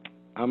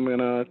I'm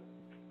gonna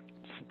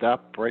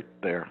stop right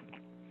there.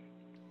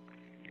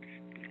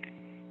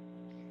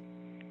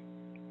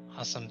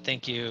 Awesome.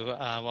 Thank you,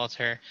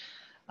 Walter.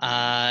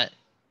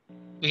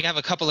 We have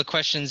a couple of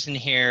questions in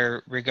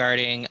here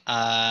regarding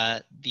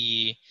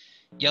the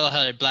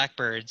yellow-headed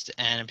blackbirds,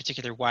 and in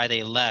particular why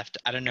they left.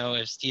 I don't know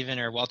if Stephen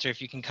or Walter,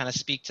 if you can kind of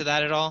speak to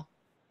that at all.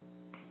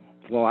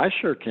 Well, I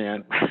sure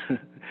can.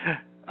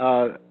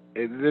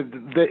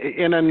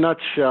 In a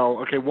nutshell,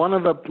 okay, one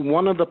of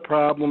the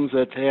problems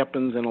that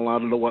happens in a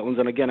lot of the wetlands,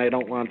 and again, I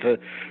don't want to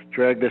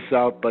drag this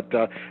out, but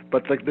the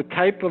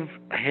type of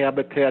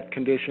habitat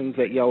conditions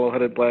that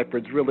yellow-headed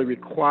blackbirds really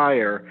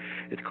require,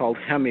 it's called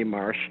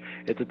hemi-marsh.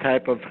 It's a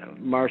type of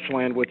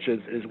marshland which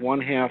is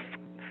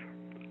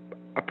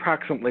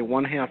approximately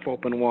one half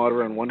open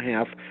water and one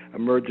half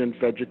emergent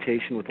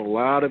vegetation with a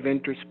lot of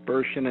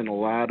interspersion and a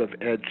lot of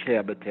edge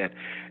habitat.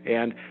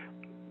 And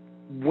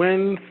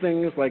when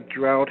things like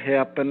drought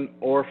happen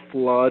or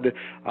flood,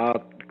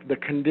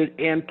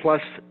 and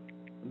plus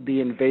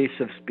the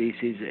invasive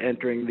species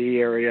entering the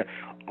area,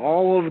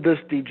 all of this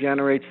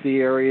degenerates the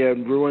area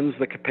and ruins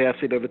the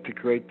capacity of it to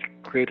create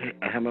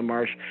a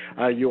hemimarsh.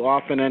 You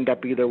often end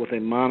up either with a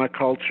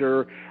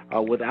monoculture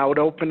without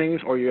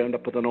openings, or you end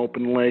up with an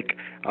open lake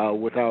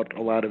without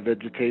a lot of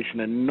vegetation,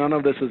 and none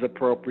of this is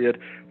appropriate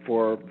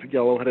for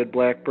yellow-headed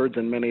blackbirds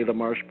and many of the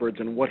marsh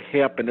birds. And what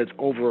happened is,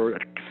 over a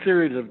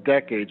series of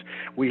decades,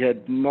 we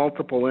had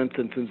multiple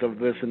instances of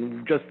this,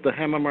 and just the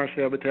hemimarsh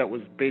habitat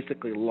was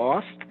basically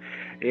lost,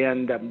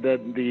 and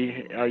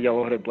the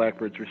yellow-headed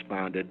blackbirds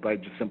responded by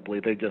just simply,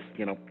 they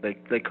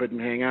couldn't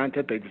hang on to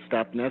it, they just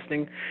stopped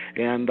nesting.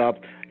 And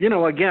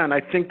again, I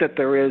think that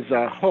there is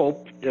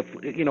hope. If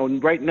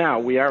right now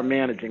we are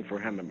managing for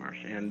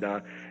hemimarsh, and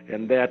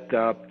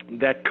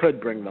that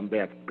could bring them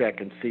back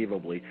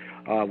conceivably.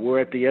 We're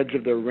at the edge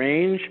of the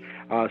range,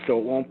 so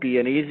it won't be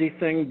an easy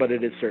thing, but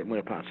it is certainly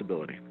a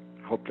possibility.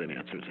 Hope that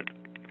answers it.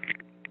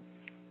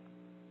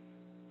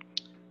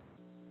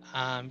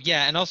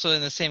 Yeah, and also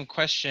in the same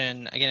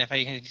question, again, if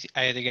either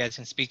of you guys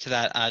can speak to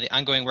that, the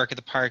ongoing work of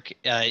the park,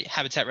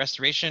 habitat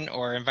restoration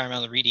or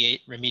environmental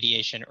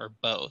remediation, or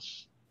both?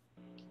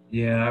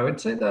 Yeah, I would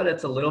say that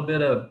it's a little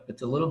bit of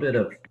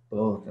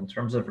both. In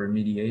terms of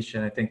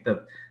remediation, I think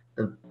the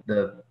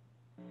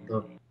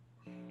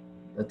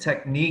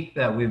technique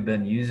that we've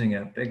been using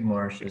at Big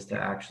Marsh is to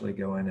actually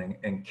go in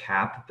and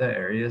cap the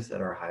areas that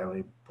are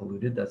highly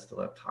polluted, that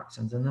still have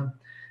toxins in them,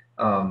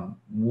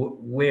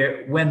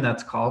 when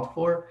that's called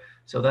for.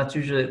 So that's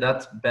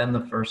been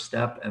the first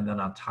step, and then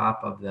on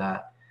top of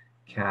that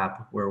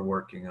cap, we're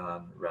working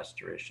on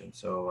restoration.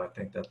 So I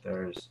think that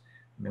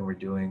we're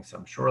doing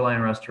some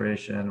shoreline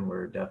restoration.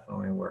 We're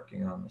definitely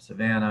working on the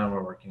savanna.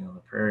 We're working on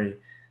the prairie.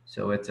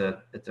 So it's a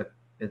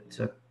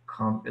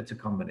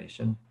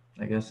combination,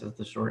 I guess, is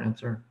the short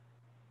answer.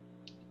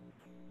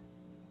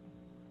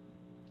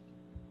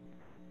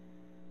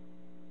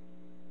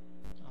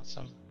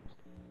 Awesome.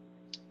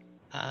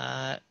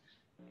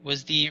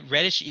 Was the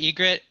reddish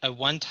egret a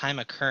one-time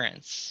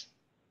occurrence?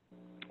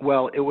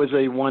 Well, it was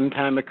a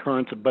one-time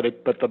occurrence, but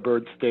the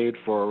bird stayed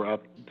for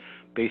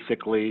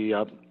basically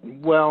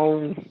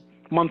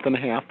month and a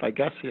half, I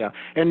guess. Yeah.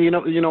 And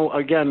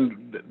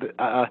again,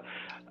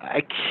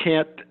 I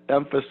can't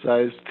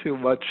emphasize too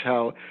much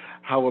how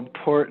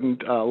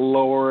important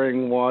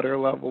lowering water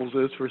levels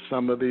is for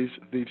some of these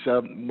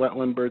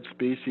wetland bird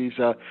species.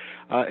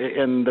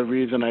 And the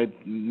reason I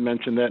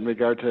mentioned that in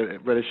regard to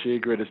reddish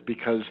egret is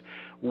because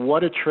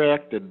what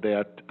attracted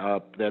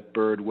that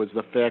bird was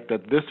the fact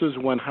that this is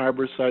when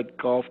Harborside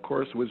Golf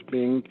Course was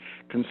being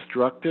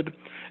constructed,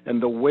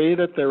 and the way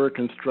that they were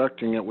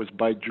constructing it was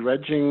by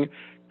dredging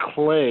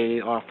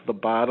clay off the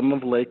bottom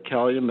of Lake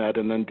Calumet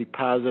and then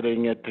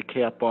depositing it to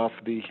cap off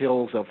the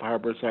hills of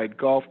Harborside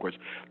Golf Course.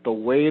 The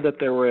way that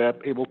they were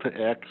able to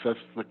access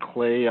the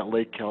clay at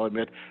Lake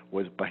Calumet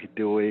was by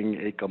doing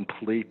a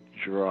complete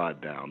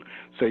drawdown.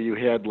 So you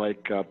had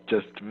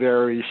just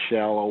very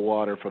shallow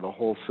water for the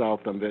whole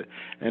south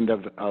end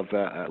of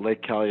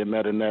Lake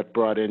Calumet, and that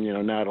brought in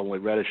not only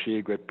reddish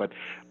egret but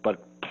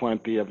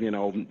plenty of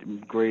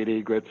great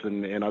egrets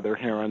and other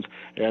herons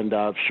and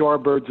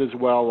shorebirds as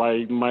well.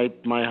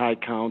 My high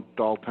count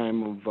all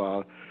time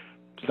of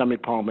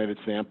semi-palmated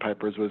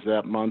sandpipers was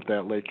that month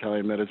at Lake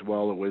Calumet as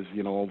well. It was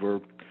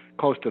over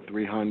close to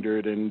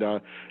 300, and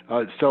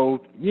so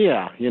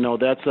yeah,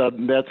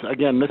 that's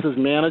again, this is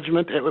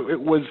management.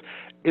 It was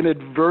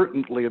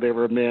inadvertently they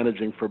were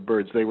managing for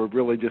birds. They were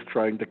really just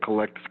trying to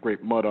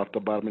scrape mud off the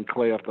bottom and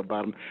clay off the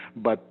bottom.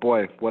 But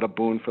boy, what a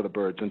boon for the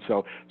birds. And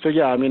so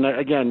yeah, I mean,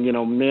 again,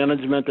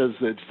 management is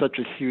such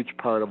a huge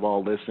part of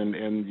all this,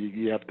 and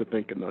you have to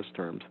think in those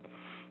terms.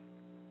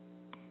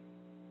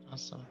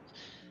 Awesome.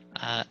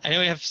 I know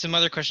we have some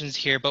other questions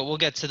here, but we'll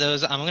get to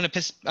those. I'm going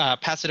to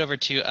pass it over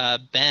to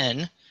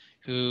Ben,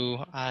 who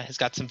has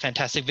got some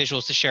fantastic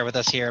visuals to share with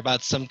us here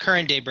about some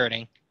current day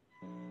birding.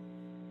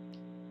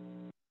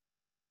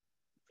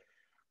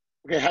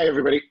 Okay, hi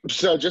everybody.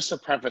 So just to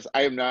preface,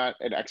 I am not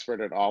an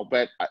expert at all,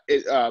 but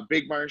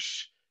Big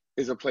Marsh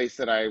is a place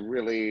that I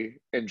really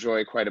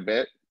enjoy quite a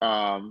bit.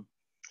 So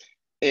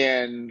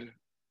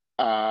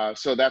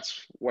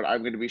that's what I'm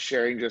going to be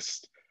sharing,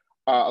 just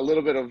a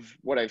little bit of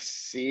what I've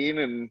seen,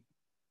 and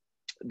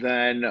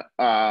then,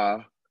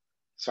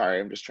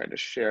 sorry, I'm just trying to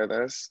share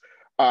this.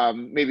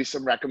 Maybe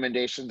some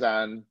recommendations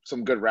on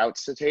some good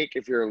routes to take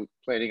if you're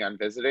planning on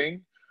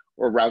visiting,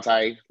 or routes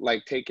I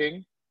like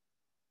taking.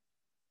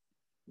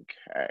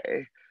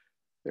 Okay,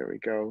 there we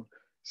go.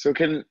 So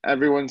can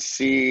everyone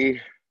see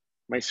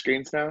my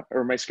screens now,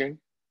 or my screen?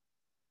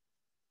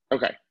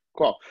 Okay,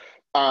 cool.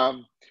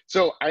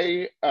 So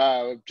I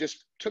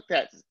just took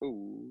that,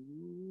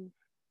 ooh,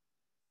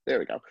 there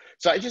we go.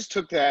 So I just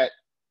took that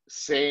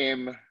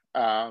same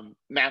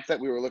map that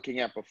we were looking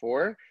at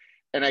before,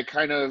 and I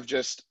kind of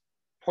just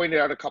pointed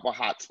out a couple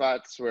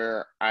hotspots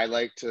where I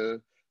like to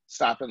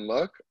stop and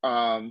look.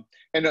 And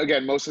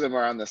again, most of them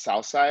are on the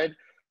south side.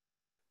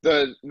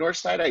 The north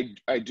side,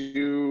 I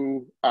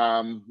do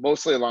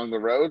mostly along the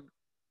road,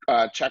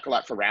 check a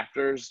lot for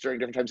raptors during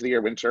different times of the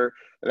year. Winter,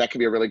 that can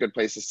be a really good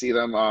place to see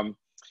them.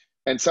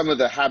 And some of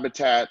the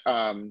habitat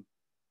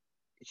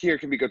here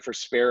can be good for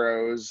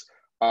sparrows,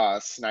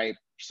 snipe,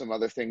 some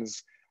other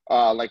things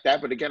like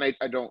that. But again,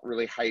 I don't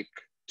really hike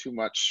too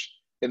much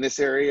in this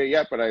area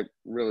yet, but I'm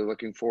really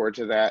looking forward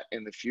to that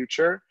in the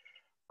future.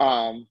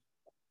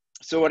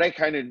 So what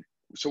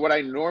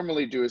I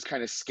normally do is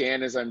kind of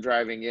scan as I'm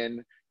driving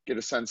in, get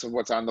a sense of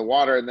what's on the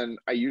water, and then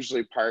I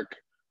usually park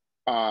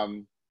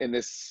in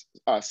this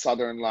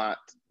southern lot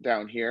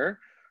down here.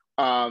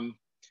 And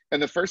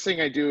the first thing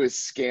I do is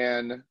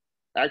scan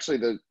actually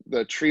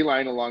the tree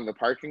line along the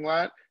parking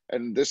lot,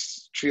 and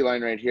this tree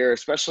line right here,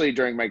 especially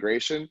during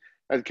migration,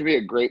 it can be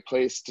a great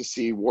place to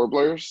see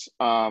warblers.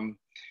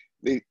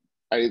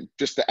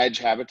 Just the edge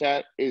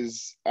habitat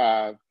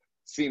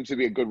seems to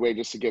be a good way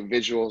just to get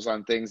visuals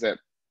on things that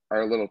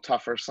are a little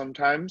tougher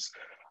sometimes.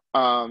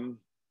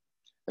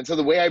 And so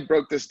the way I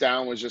broke this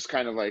down was just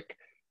kind of like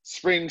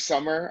spring,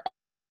 summer.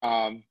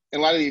 And a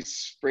lot of these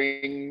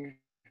spring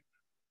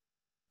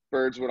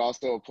birds would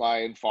also apply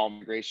in fall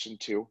migration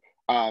too.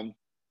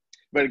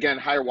 But again,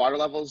 higher water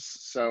levels.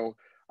 So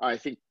I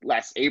think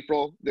last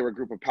April, there were a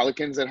group of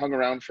pelicans that hung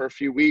around for a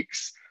few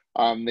weeks.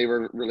 They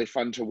were really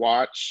fun to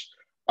watch.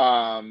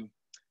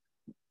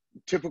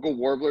 Typical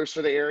warblers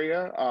for the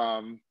area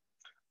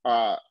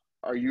are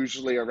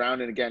usually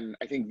around. And again,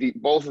 I think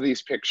both of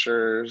these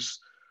pictures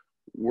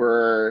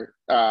were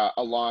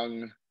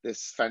along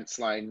this fence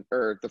line,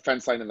 or the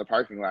fence line in the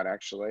parking lot,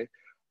 actually.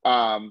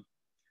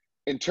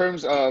 In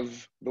terms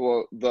of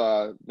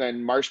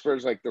then marsh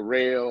birds like the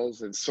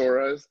rails and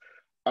soras,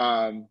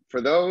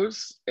 for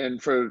those,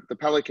 and for the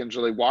pelicans,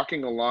 really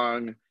walking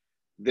along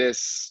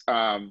this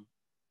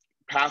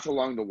path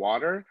along the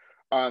water,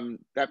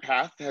 that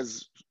path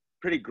has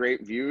pretty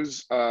great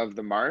views of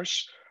the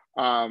marsh.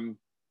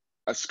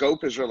 A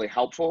scope is really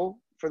helpful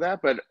for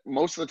that, but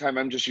most of the time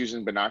I'm just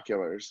using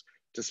binoculars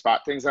to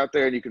spot things out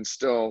there, and you can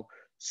still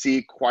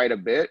see quite a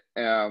bit.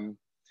 And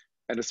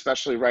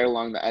especially right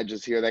along the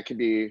edges here, that can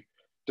be,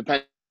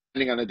 depending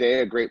on the day,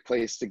 a great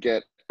place to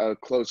get a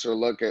closer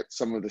look at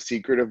some of the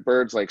secretive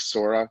birds like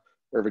sora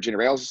or Virginia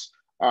rails.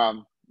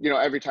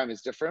 Every time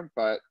is different,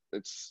 but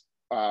it's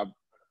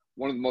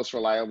one of the most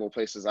reliable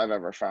places I've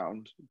ever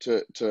found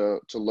to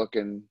look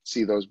and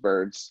see those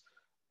birds.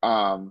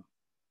 And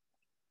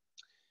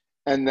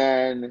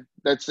then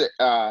that's it.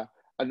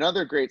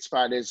 Another great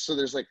spot is, so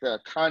there's like the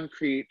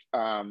concrete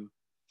kind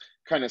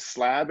of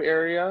slab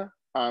area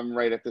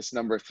right at this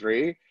number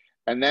 3.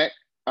 And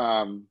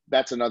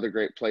that's another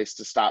great place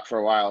to stop for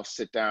a while,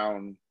 sit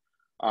down,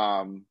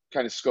 kind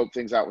of scope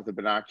things out with the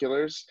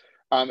binoculars.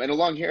 And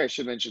along here, I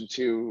should mention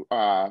too,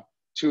 2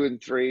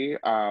 and 3,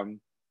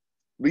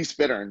 least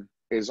bittern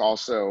is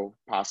also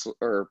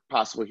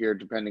possible here,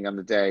 depending on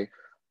the day,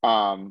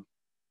 over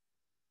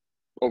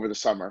the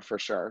summer for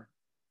sure.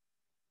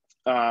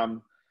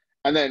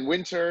 And then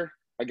winter,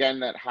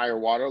 again, that higher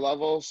water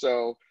level.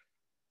 So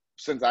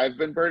since I've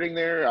been birding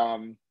there,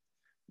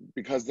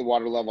 because the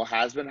water level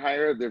has been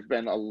higher, there've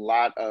been a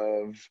lot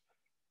of,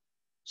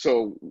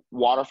 so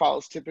waterfowl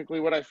is typically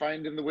what I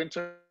find in the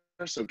winter.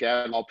 So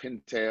gadwall,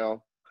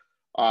 pintail.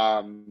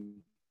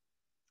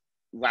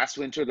 Last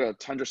winter, the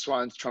tundra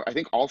swans, I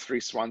think all 3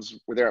 swans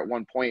were there at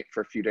one point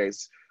for a few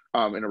days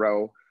in a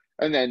row.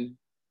 And then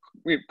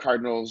we have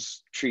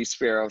cardinals, tree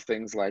sparrow,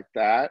 things like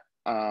that.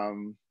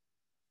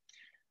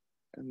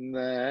 And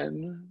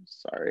then,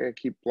 sorry, I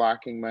keep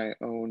blocking my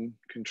own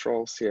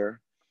controls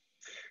here.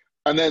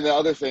 And then the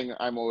other thing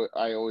I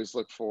always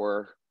look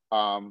for,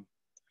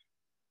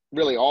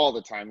 really all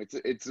the time,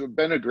 it's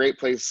been a great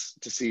place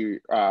to see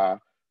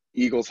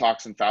eagles,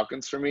 hawks, and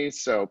falcons for me.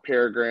 So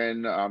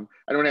peregrine, I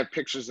don't have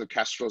pictures of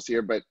kestrels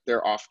here, but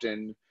they're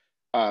often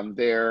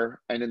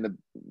there, and in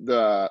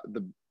the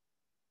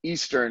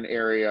eastern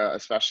area,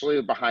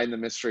 especially behind the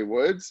Mystery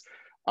Woods.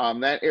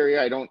 That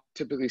area, I don't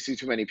typically see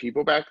too many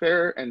people back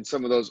there, and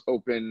some of those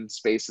open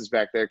spaces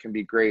back there can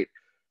be great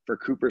for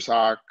Cooper's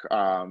hawk,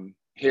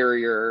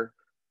 harrier,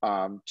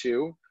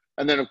 too.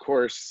 And then, of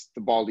course,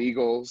 the bald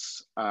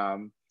eagles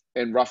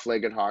and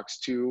rough-legged hawks,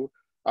 too,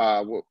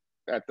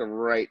 at the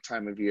right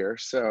time of year.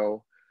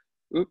 So,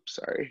 oops,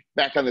 sorry,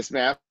 back on this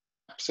map.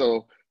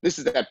 So this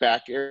is that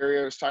back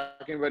area I was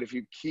talking about. If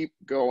you keep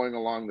going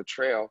along the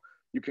trail,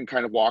 you can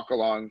kind of walk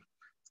along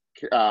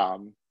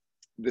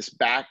this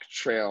back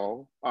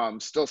trail,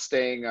 still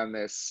staying on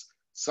this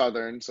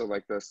southern, so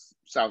like the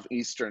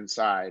southeastern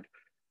side.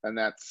 And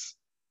that's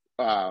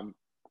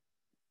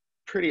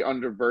pretty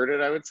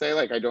underbirded, I would say.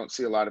 Like, I don't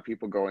see a lot of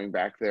people going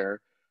back there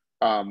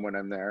when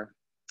I'm there.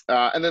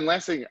 And then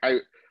last thing, I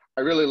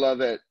really love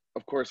it.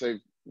 Of course, I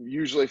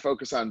usually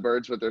focus on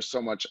birds, but there's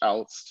so much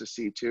else to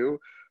see too.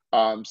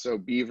 So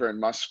beaver and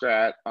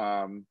muskrat,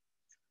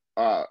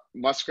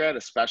 muskrat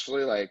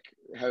especially, like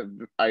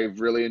I've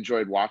really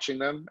enjoyed watching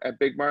them at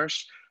Big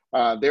Marsh.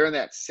 They're in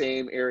that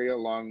same area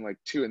along like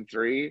 2 and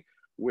 3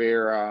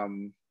 where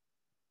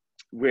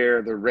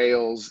the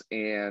rails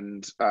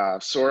and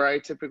soar I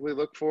typically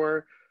look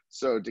for.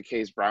 So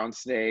DeKay's brown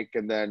snake,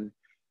 and then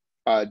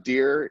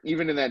deer,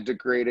 even in that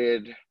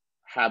degraded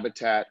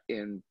habitat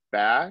in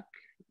back,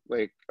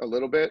 like a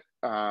little bit.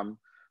 I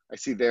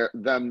see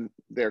them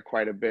there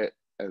quite a bit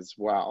as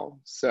well.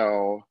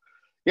 So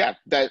yeah,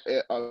 that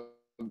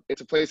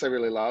it's a place I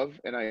really love,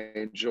 and I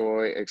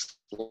enjoy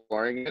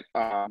exploring it.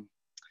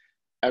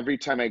 Every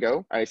time I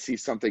go, I see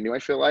something new, I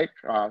feel like.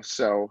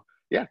 So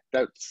yeah,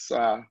 that's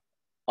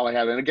all I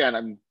have. And again,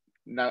 I'm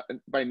not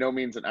by no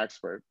means an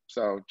expert,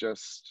 so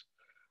just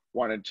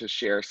wanted to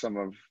share some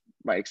of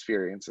my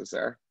experiences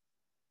there.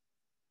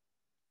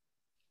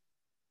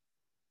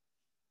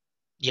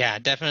 Yeah,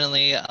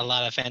 definitely a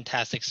lot of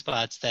fantastic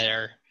spots that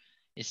are.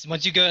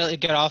 Once you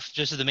get off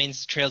just to the main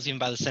trails, even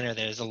by the center,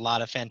 there's a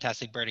lot of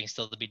fantastic birding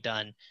still to be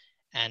done.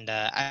 And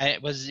I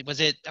want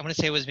to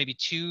say it was maybe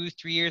 2-3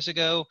 years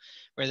ago,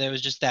 where there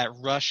was just that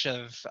rush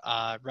of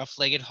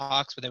rough-legged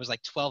hawks, where there was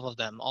like 12 of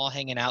them all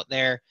hanging out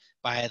there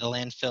by the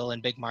landfill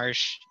in Big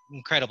Marsh.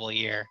 Incredible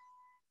year.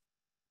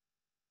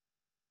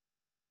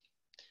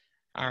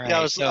 All right. Yeah,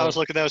 I was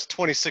looking. That was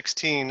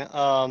 2016.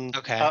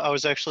 Okay. I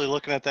was actually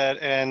looking at that,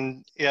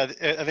 and yeah,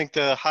 I think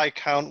the high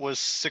count was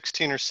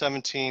 16 or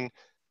 17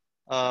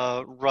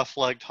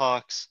 rough-legged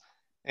hawks,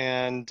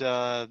 and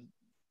they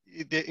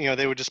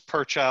would just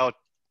perch out,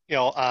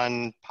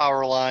 on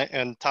power line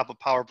and top of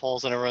power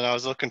poles and everything. I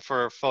was looking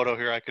for a photo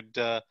here I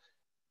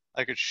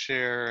could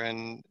share,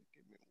 and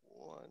give me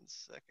 1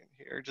 second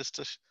here just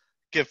to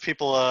give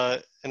people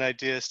an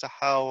idea as to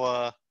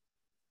how.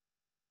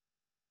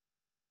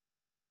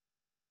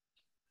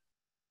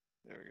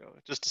 There we go.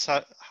 Just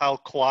how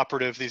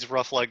cooperative these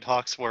rough-legged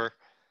hawks were.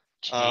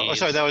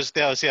 Sorry, that was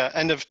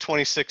end of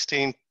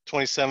 2016,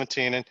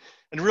 2017, and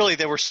really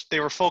they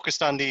were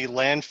focused on the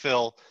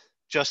landfill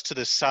just to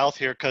the south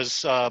here,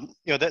 because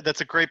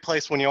that's a great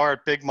place when you are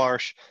at Big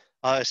Marsh,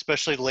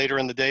 especially later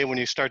in the day when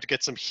you start to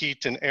get some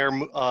heat and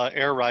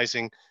air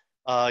rising.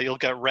 You'll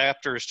get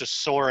raptors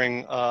just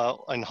soaring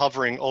and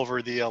hovering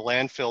over the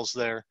landfills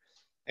there,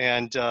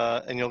 and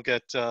you'll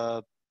get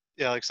like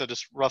I said,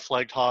 just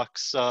rough-legged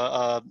hawks.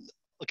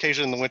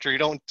 Occasionally in the winter, you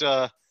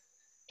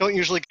don't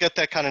usually get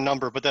that kind of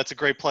number, but that's a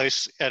great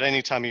place at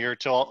any time of year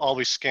to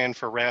always scan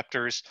for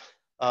raptors.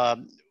 I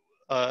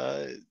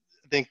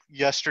think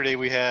yesterday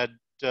we had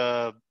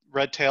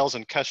red tails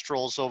and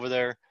kestrels over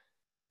there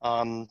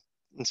and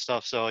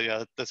stuff. So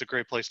yeah, that's a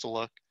great place to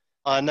look.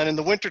 And then in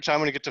the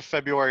wintertime, when you get to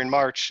February and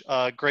March,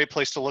 great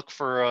place to look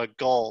for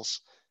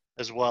gulls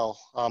as well.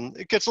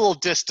 It gets a little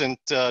distant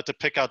to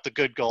pick out the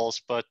good gulls,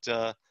 but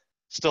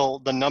still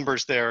the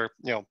numbers there,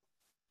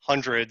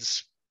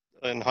 hundreds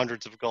and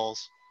hundreds of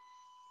gulls.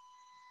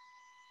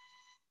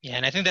 Yeah,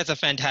 and I think that's a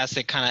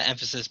fantastic kind of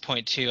emphasis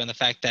point too, on the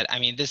fact that, I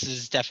mean, this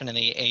is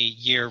definitely a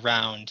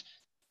year-round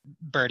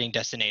birding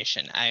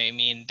destination. I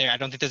mean, I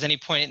don't think there's any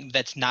point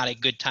that's not a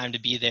good time to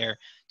be there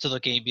to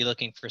be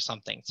looking for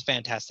something. It's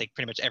fantastic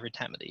pretty much every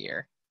time of the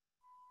year.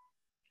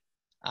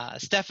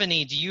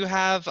 Stephanie, do you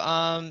have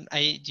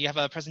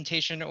a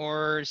presentation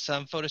or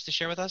some photos to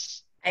share with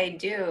us? I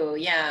do,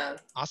 yeah.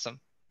 Awesome.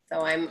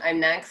 So I'm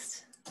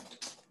next.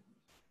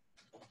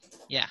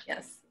 Yeah.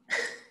 Yes.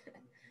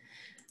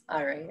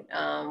 All right,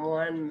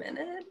 1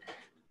 minute,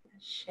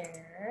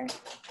 share.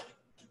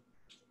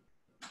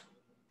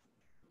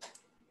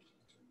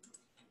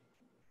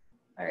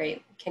 All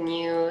right, can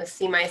you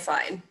see my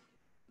slide?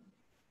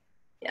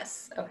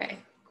 Yes, okay,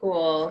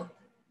 cool.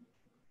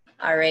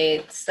 All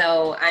right,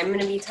 so I'm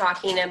gonna be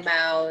talking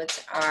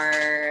about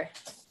our,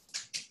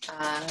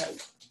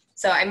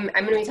 I'm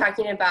going to be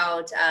talking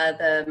about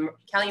the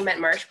Calumet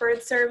Marsh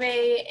Bird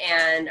Survey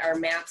and our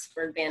MAPS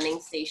bird banding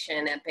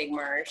station at Big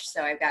Marsh.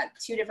 So I've got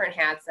 2 different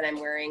hats that I'm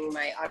wearing,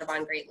 my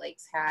Audubon Great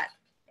Lakes hat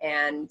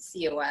and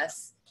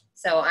COS.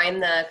 So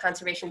I'm the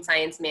Conservation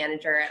Science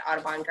Manager at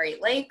Audubon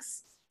Great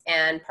Lakes.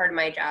 And part of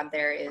my job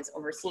there is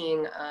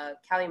overseeing a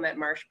Calumet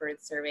marsh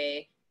bird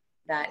survey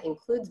that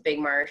includes Big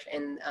Marsh.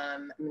 And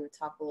I'm going to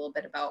talk a little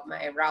bit about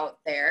my route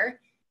there.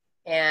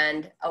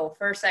 And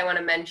first I want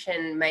to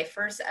mention my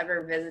first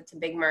ever visit to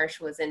Big Marsh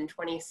was in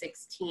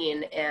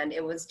 2016. And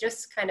it was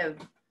just kind of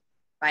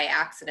by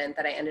accident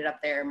that I ended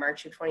up there in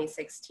March of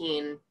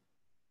 2016.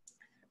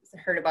 I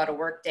heard about a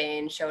work day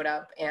and showed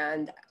up.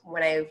 And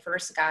when I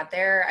first got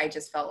there, I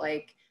just felt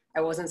like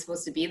I wasn't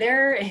supposed to be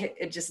there.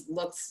 It just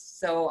looked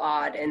so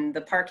odd. And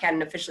the park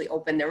hadn't officially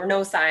opened. There were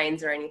no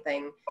signs or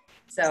anything.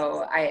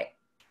 So I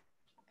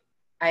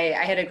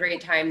had a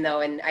great time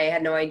though. And I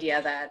had no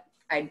idea that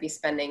I'd be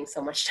spending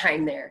so much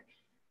time there.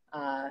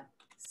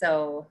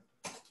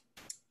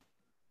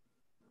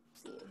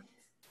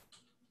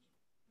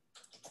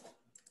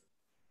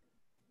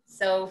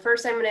 So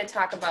first I'm going to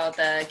talk about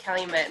the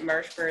Calumet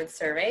Marsh Bird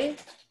Survey.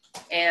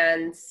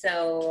 And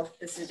so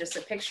this is just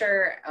a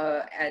picture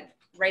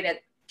right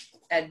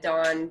at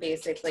dawn,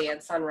 basically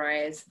at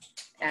sunrise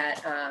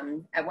at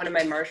one of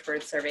my marsh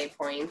bird survey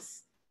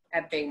points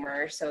at Big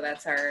Marsh. So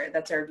that's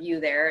our view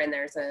there. And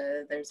there's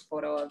a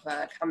photo of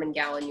a common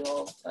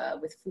gallinule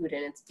with food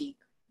in its beak,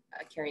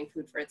 carrying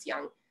food for its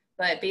young.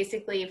 But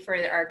basically for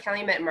our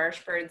Calumet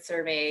Marsh Bird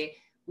Survey,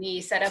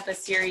 we set up a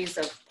series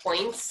of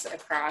points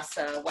across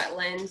a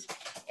wetland,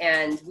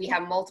 and we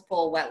have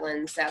multiple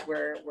wetlands that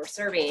we're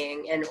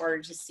surveying in order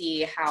to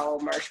see how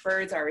marsh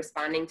birds are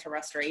responding to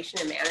restoration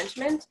and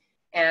management.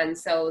 And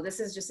so this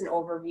is just an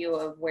overview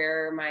of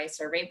where my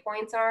survey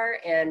points are,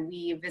 and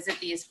we visit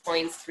these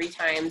points 3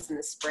 times in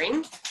the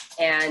spring,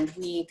 and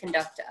we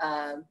conduct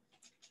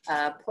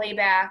a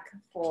playback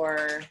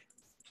for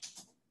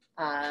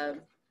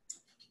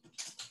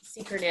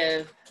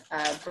secretive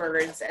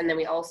birds, and then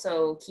we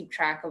also keep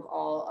track of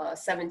all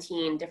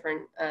 17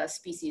 different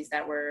species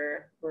that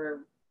we're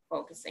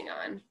focusing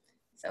on.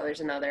 So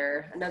there's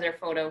another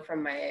photo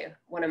from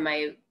one of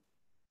my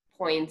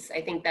points.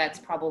 I think that's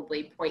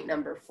probably point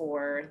number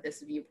 4.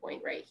 This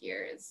viewpoint right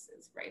here is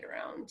right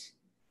around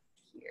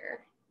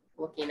here,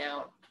 looking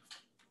out.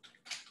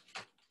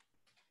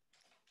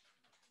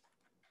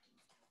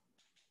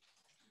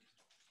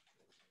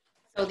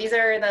 So these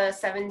are the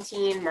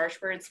 17 marsh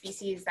bird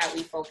species that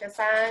we focus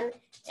on.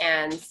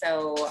 And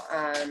so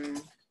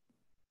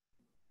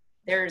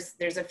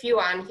there's a few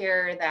on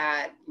here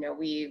that, you know,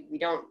 we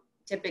don't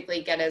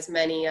typically get as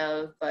many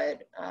of,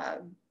 but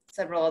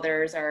several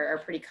others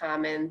are pretty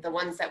common. The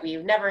ones that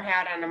we've never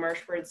had on a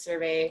marsh bird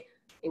survey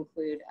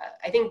include,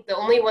 I think the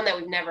only one that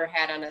we've never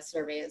had on a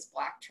survey is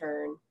black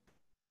tern.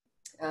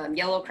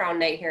 Yellow-crowned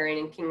night heron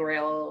and king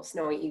rail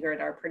snowy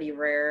egret are pretty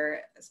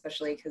rare,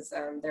 especially because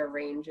their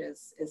range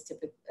is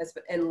typical,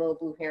 and little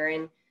blue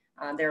heron,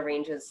 their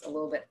range is a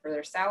little bit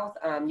further south.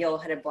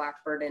 Yellow-headed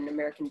blackbird and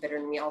American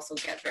bittern, we also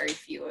get very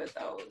few of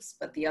those,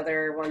 but the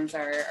other ones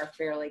are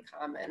fairly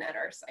common at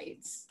our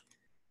sites.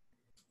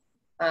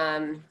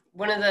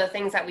 One of the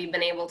things that we've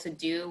been able to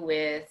do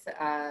with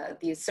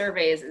these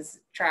surveys is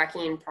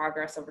tracking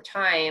progress over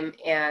time.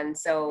 And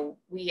so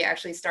we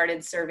actually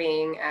started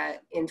surveying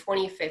in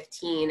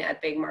 2015 at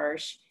Big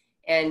Marsh.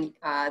 And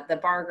the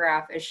bar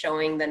graph is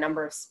showing the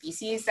number of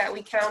species that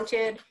we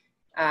counted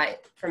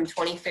from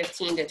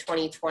 2015 to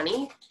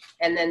 2020.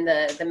 And then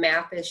the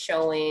map is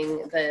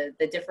showing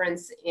the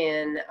difference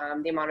in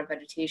the amount of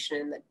vegetation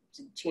and the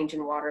change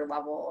in water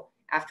level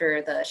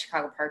after the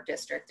Chicago Park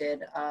District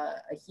did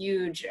a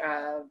huge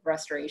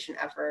restoration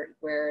effort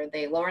where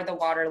they lowered the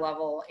water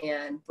level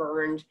and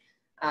burned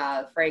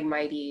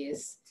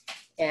Phragmites,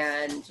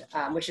 and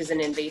which is an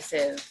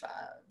invasive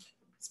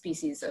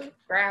species of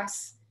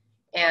grass.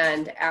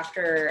 And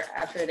after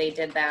they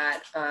did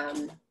that,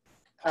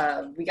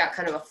 we got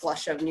kind of a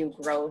flush of new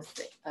growth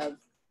of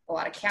a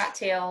lot of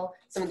cattail.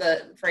 Some of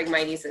the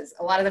Phragmites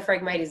a lot of the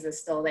Phragmites is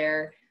still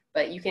there,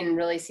 but you can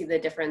really see the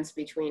difference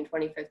between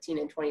 2015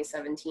 and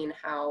 2017,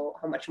 how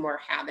much more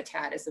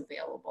habitat is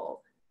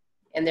available.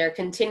 And they're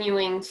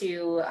continuing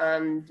to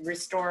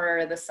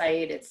restore the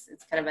site. It's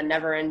kind of a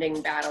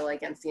never-ending battle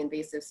against the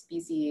invasive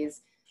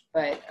species,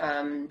 but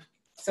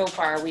so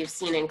far we've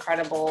seen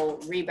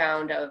incredible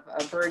rebound of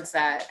birds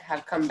that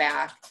have come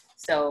back.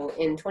 So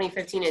in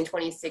 2015 and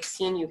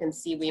 2016, you can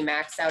see we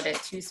maxed out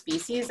at 2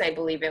 species. I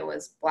believe it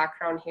was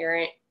black-crowned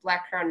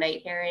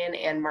night heron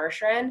and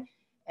marsh wren.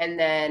 And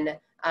then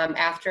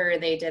after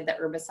they did the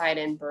herbicide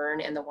and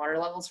burn and the water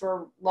levels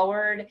were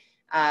lowered,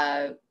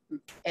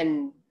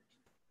 in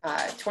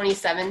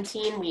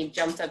 2017, we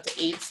jumped up to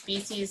 8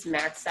 species,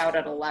 maxed out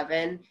at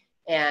 11.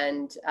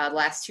 And the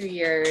last 2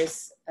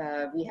 years,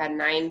 we had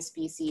 9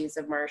 species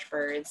of marsh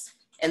birds.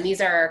 And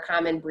these are our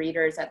common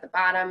breeders at the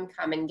bottom: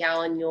 common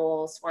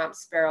gallinule, swamp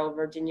sparrow,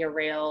 Virginia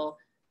rail,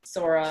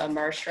 sora,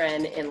 marsh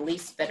wren, and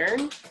least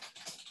bittern.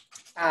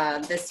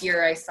 This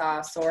year I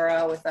saw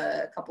sora with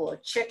a couple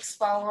of chicks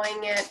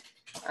following it.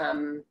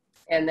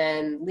 And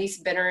then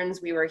least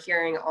bitterns, we were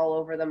hearing all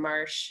over the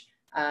marsh,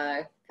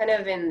 kind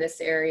of in this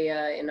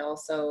area, and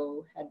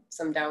also had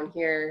some down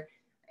here.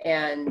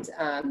 And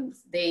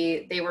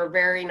they were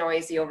very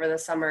noisy over the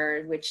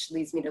summer, which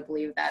leads me to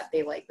believe that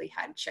they likely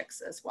had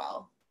chicks as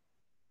well.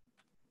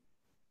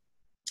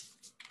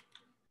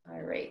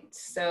 All right,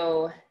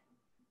 so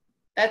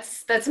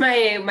that's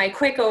my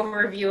quick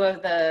overview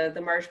of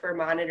the marsh bird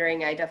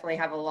monitoring. I definitely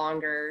have a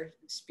longer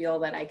spiel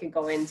that I could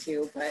go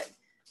into, but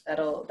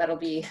that'll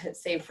be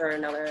saved for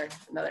another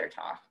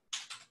talk.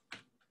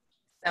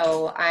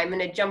 So I'm going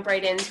to jump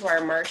right into our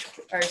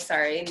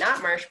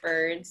not marsh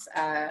birds,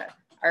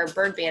 our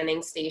bird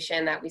banding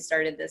station that we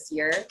started this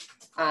year.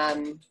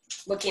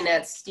 Looking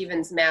at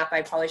Stephen's map,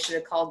 I probably should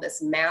have called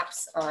this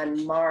Maps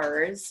on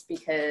Mars,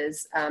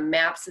 because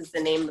MAPS is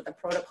the name of the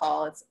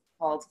protocol. It's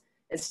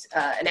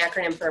an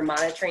acronym for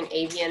Monitoring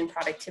Avian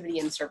Productivity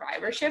and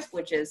Survivorship,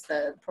 which is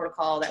the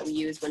protocol that we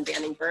use when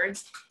banding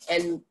birds.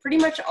 And pretty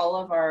much all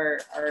of our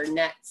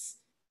nets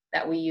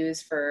that we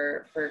use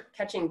for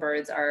catching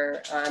birds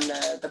are on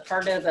the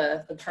part of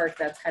the park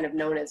that's kind of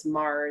known as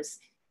Mars,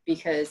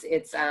 because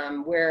it's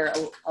where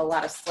a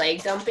lot of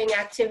slag dumping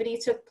activity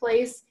took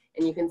place.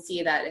 And you can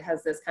see that it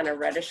has this kind of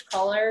reddish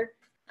color.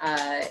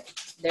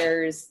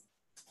 There's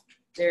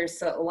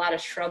a lot of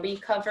shrubby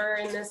cover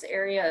in this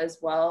area as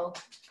well.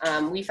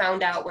 We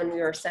found out when we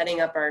were setting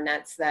up our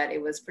nets that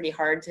it was pretty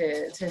hard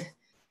to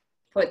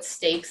put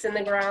stakes in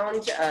the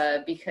ground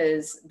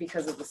because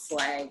of the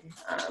slag.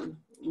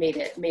 Made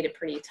it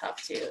pretty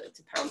tough to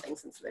pound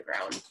things into the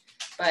ground.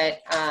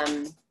 But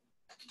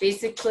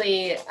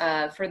basically,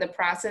 for the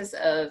process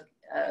of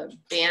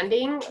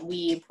banding,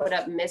 we put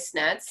up mist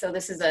nets. So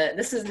this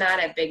is not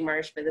at Big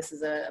Marsh, but this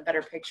is a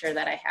better picture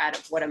that I had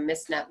of what a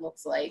mist net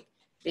looks like.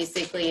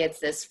 Basically, it's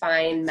this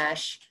fine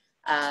mesh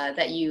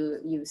that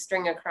you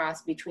string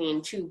across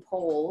between two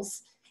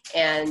poles,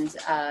 and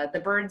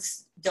the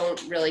birds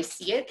don't really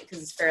see it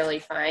because it's fairly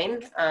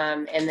fine.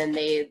 And then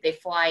they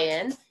fly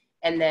in,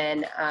 and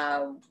then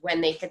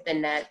when they hit the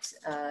net,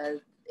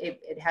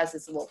 it has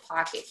this little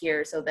pocket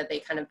here so that they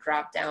kind of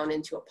drop down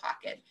into a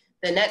pocket.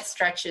 The net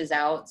stretches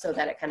out so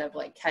that it kind of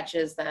like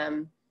catches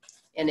them,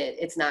 and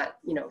it's not,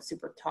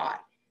 super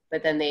taut.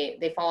 But then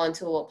they fall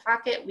into a little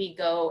pocket. We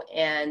go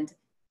and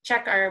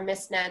check our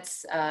mist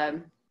nets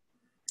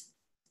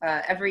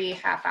every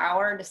half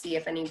hour to see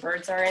if any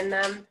birds are in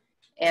them.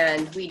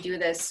 And we do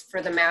this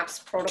for the MAPS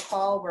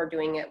protocol. We're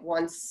doing it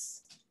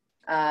once,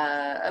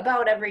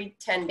 about every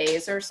 10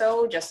 days or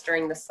so, just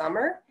during the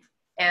summer.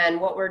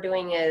 And what we're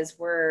doing is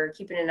we're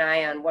keeping an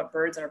eye on what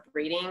birds are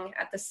breeding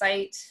at the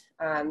site.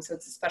 So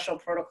it's a special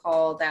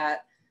protocol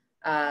that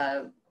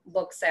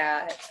looks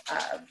at,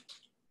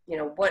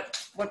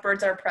 what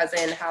birds are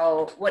present,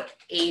 what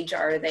age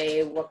are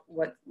they,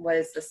 what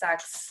is the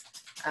sex.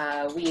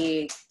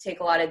 We take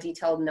a lot of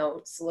detailed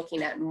notes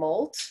looking at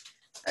molt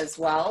as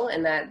well,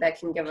 and that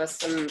can give us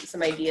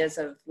some ideas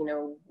of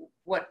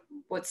what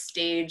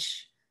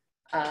stage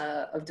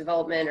of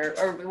development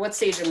or what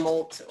stage of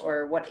molt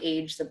or what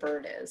age the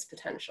bird is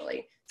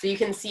potentially. So you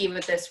can see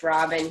with this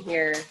robin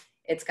here,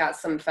 it's got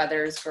some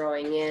feathers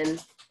growing in.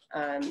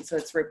 So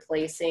it's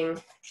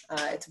replacing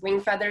its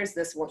wing feathers.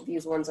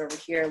 These ones over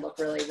here look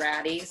really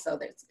ratty, so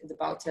it's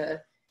about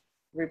to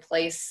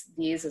replace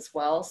these as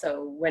well.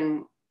 So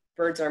when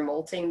birds are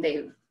molting,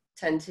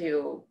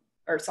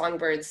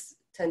 songbirds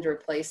tend to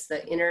replace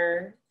the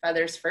inner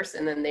feathers first,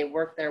 and then they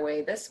work their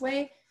way this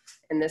way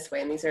and this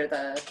way. And these are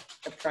the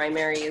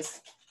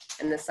primaries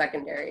and the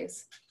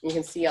secondaries. You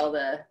can see all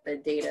the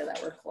data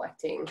that we're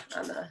collecting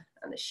on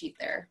the sheet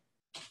there.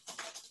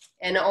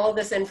 And all of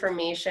this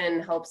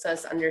information helps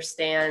us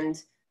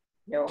understand,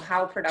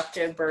 how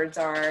productive birds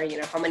are,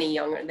 how many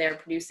young they're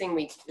producing.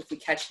 If we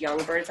catch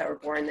young birds that were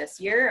born this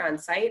year on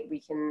site, we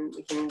can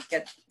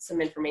get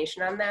some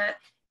information on that.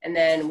 And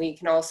then we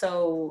can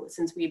also,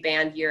 since we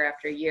band year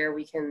after year,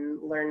 we can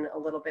learn a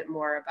little bit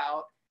more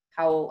about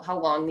how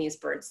long these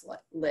birds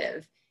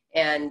live.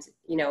 And,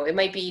 it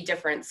might be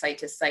different site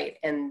to site.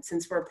 And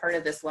since we're part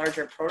of this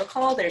larger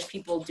protocol, there's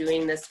people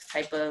doing this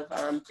type of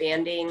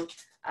banding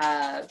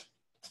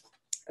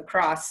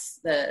across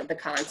the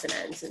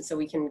continent. And so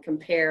we can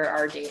compare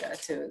our data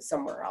to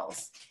somewhere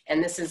else.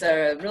 And this is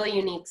a really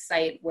unique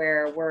site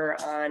where we're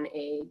on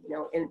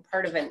in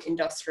part of an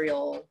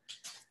industrial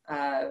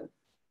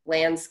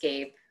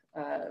landscape.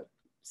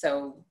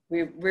 So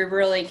we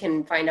really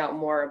can find out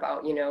more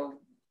about,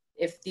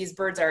 if these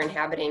birds are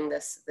inhabiting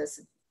this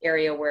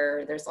area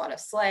where there's a lot of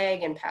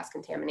slag and past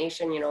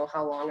contamination,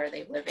 how long are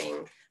they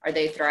living? Are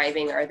they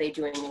thriving? Are they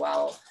doing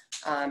well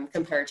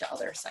compared to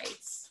other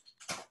sites?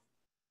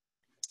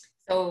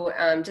 So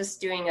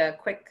just doing a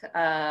quick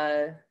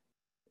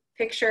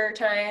picture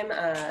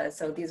time.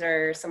 So these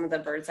are some of the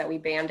birds that we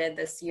banded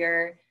this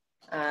year.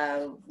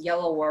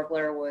 Yellow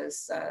warbler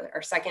was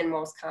our second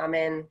most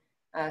common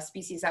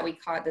species that we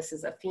caught. This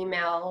is a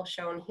female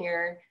shown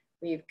here.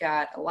 We've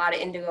got a lot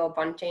of indigo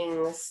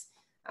buntings,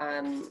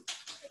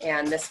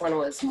 and this one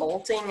was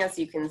molting. As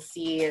you can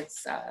see,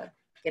 it's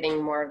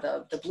getting more of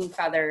the blue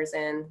feathers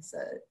in. It's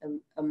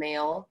a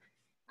male.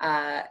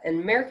 An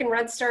American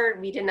redstart,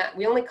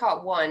 we only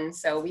caught one,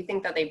 so we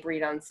think that they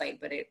breed on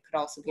site, but it could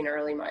also be an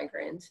early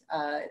migrant.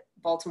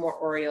 Baltimore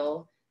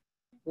oriole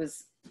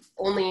was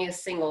only a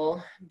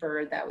single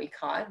bird that we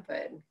caught,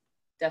 but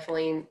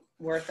definitely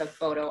worth a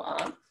photo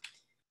op.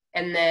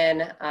 And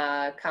then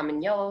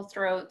common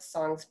yellowthroat,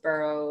 song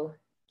sparrow,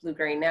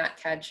 blue-gray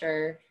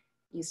gnatcatcher,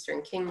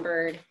 eastern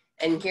kingbird.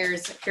 And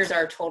here's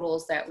our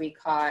totals that we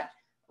caught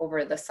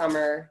over the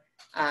summer.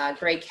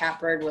 Gray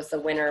catbird was the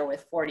winner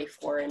with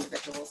 44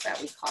 individuals that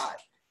we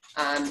caught.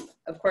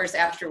 Of course,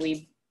 after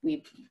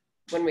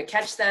when we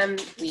catch them,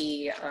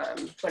 we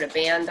put a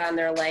band on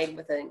their leg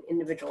with an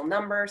individual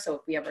number. So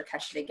if we ever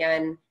catch it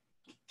again,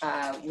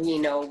 we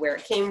know where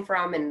it came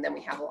from, and then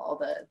we have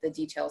all the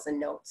details and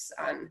notes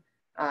on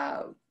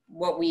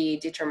what we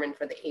determined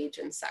for the age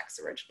and sex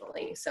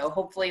originally. So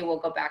hopefully we'll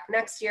go back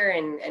next year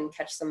and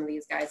catch some of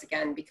these guys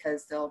again,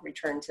 because they'll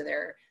return to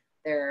their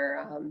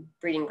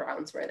breeding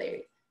grounds where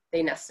they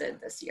nested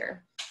this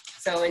year.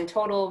 So in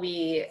total,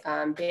 we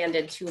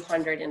banded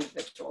 200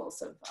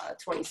 individuals of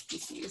 20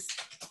 species.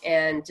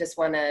 And just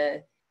want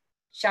to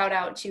shout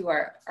out to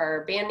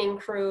our banding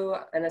crew.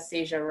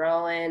 Anastasia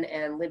Rollin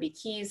and Libby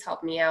Keys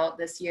helped me out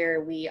this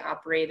year. We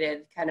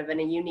operated kind of in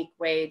a unique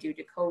way due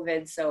to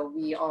COVID. So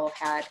we all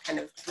had kind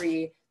of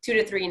 2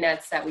 to 3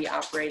 nets that we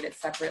operated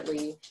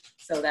separately,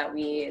 so that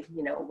we,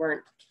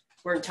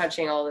 weren't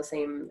touching all the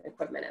same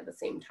equipment at the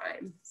same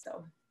time.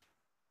 So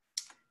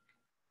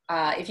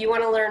if you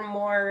want to learn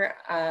more,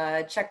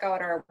 check out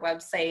our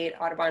website,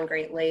 Audubon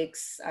Great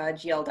Lakes,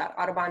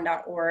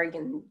 gl.audubon.org,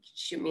 and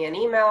shoot me an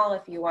email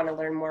if you want to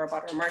learn more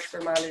about our marsh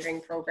bird monitoring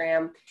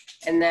program.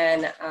 And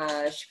then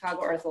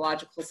Chicago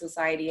Ornithological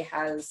Society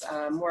has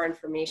more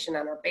information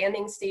on our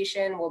banding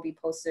station. Will be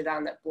posted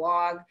on the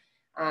blog.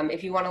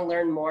 If you want to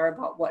learn more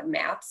about what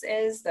MAPS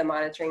is, the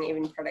Monitoring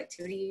Avian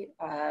Productivity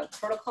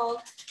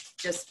Protocol,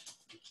 just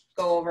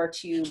go over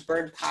to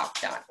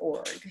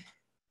birdpop.org.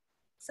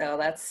 So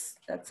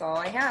that's all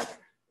I have.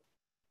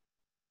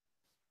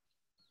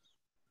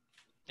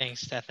 Thanks,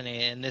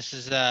 Stephanie. And this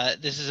is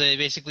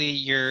basically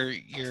your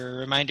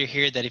reminder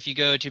here that if you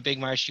go to Big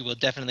Marsh, you will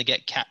definitely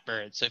get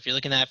catbirds. So if you're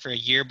looking at for a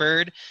year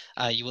bird,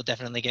 you will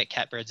definitely get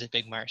catbirds at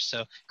Big Marsh.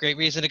 So great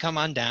reason to come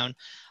on down.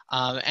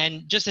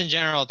 And just in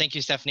general, thank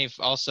you, Stephanie,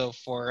 also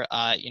for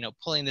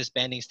pulling this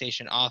banding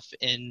station off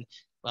in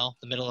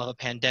the middle of a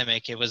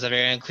pandemic. It was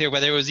very unclear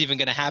whether it was even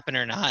going to happen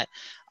or not.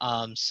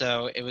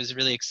 So it was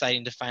really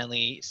exciting to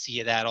finally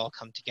see that all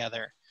come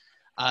together.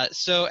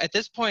 So at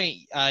this point,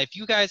 if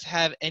you guys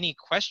have any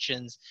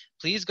questions,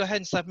 please go ahead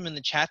and slap them in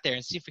the chat there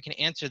and see if we can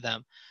answer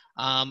them.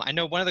 I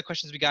know one of the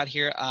questions we got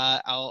here,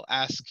 I'll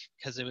ask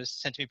because it was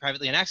sent to me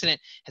privately on accident.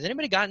 Has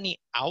anybody got any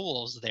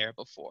owls there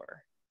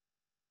before?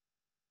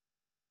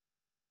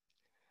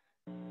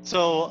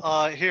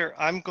 So here,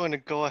 I'm going to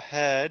go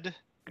ahead,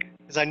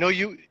 because I know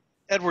you,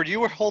 Edward, you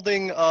were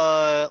holding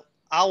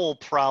owl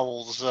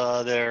prowls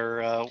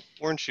there,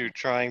 weren't you,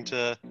 trying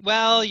to?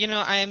 Well,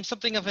 I am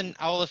something of an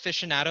owl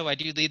aficionado. I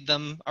do lead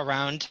them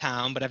around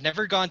town, but I've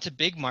never gone to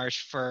Big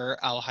Marsh for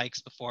owl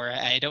hikes before.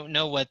 I don't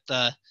know what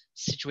the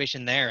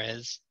situation there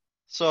is.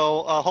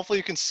 So hopefully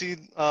you can see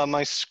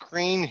my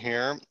screen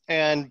here.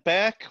 And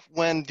back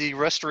when the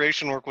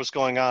restoration work was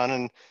going on,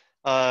 and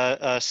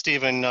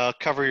Stephen,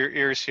 cover your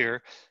ears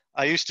here,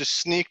 I used to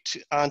sneak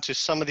onto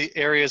some of the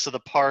areas of the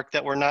park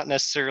that were not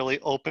necessarily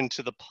open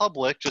to the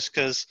public, just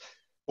because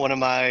one of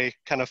my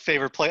kind of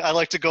favorite places, I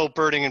like to go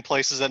birding in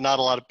places that not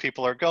a lot of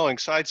people are going.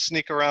 So I'd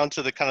sneak around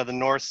to the kind of the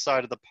north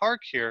side of the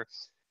park here,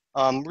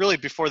 really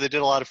before they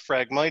did a lot of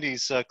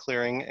Phragmites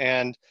clearing.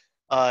 And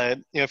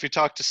if you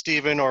talk to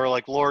Stephen or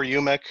like Laura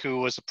Umek,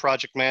 who was a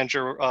project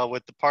manager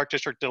with the park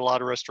district, did a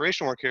lot of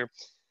restoration work here.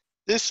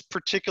 This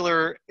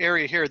particular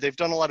area here, they've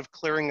done a lot of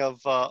clearing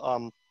of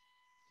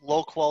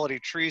low quality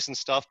trees and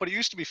stuff, but it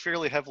used to be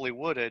fairly heavily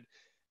wooded.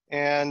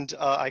 And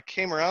I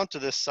came around to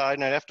this side,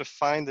 and I'd have to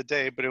find the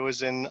day, but it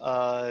was in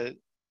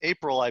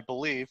April, I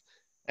believe,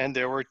 and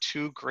there were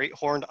 2 great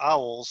horned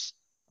owls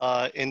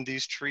in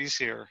these trees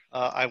here.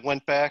 I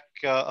went back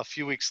a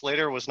few weeks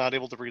later, was not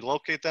able to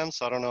relocate them,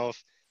 so I don't know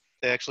if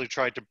they actually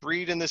tried to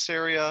breed in this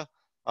area.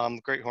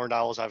 Great horned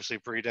owls obviously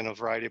breed in a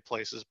variety of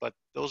places, but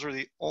those are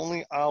the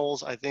only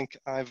owls I think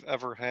I've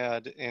ever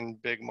had in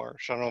Big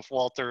Marsh. I don't know if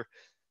Walter,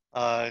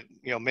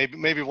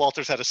 maybe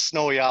Walter's had a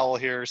snowy owl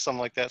here or something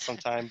like that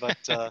sometime, but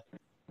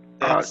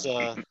that's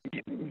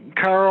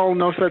Carl,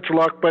 no such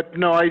luck. But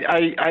no,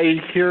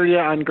 I hear you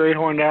on great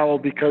horned owl,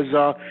 because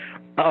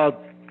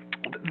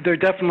there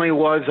definitely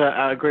was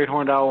a great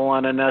horned owl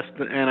on a nest,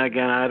 and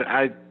again,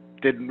 I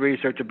didn't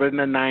research it, but in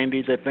the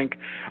 90s, I think,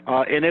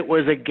 and it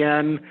was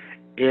again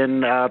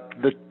in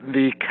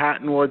the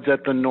cottonwoods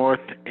at the north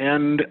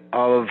end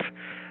of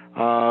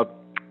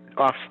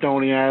off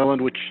Stony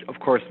Island, which of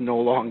course no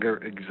longer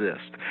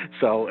exists.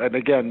 So, and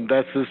again,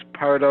 this is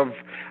part of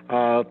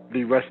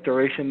the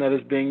restoration that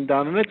is being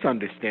done, and it's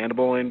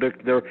understandable. And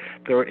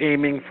they're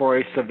aiming for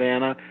a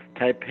savanna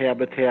type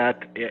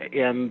habitat,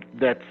 and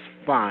that's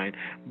fine.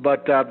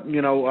 But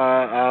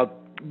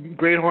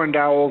great horned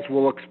owls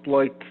will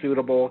exploit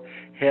suitable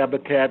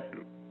habitat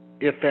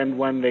if and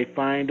when they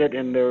find it,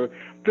 and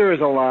there is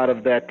a lot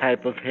of that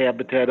type of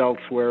habitat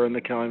elsewhere in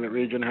the Calumet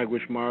region,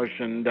 Hegwish Marsh,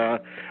 and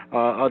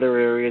other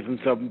areas, and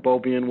some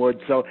Bobian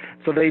Woods. So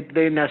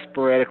they nest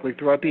sporadically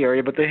throughout the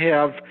area, but they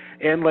have,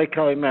 and Lake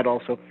Calumet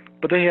also,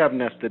 but they have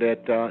nested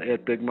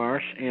at Big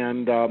Marsh,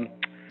 and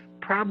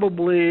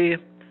probably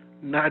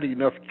not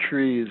enough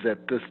trees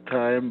at this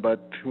time,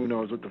 but who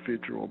knows what the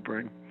future will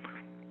bring.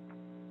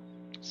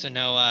 So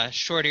no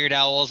short-eared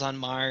owls on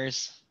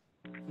Mars.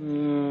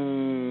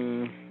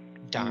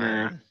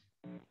 Darn.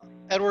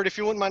 Edward, if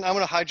you wouldn't mind, I'm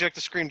going to hijack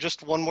the screen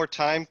just one more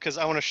time because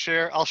I'll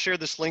share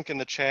this link in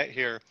the chat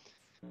here.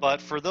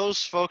 But for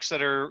those folks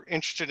that are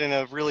interested in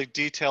a really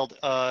detailed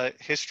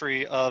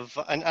history of,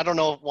 and I don't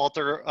know,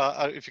 Walter,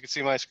 if you can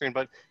see my screen,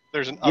 but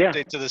there's an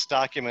update to this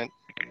document.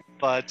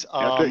 But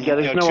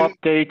there's no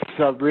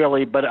updates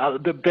really, but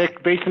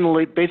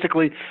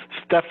basically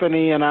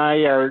Stephanie and I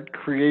are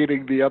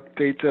creating the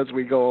updates as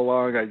we go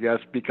along, I guess,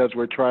 because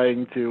we're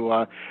trying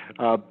to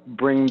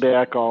bring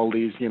back all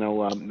these,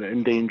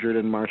 endangered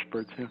and marsh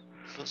birds. Yeah.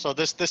 So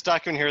this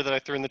document here that I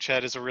threw in the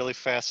chat is a really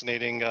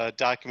fascinating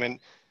document,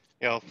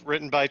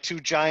 written by two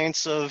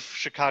giants of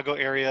Chicago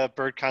area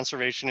bird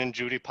conservation, and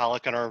Judy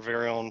Pollock and our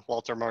very own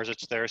Walter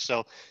Marzich there.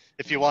 So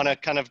if you want to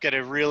kind of get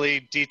a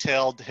really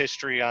detailed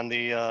history on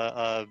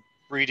the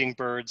breeding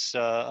birds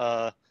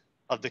of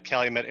the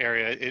Calumet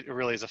area, it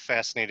really is a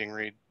fascinating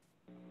read.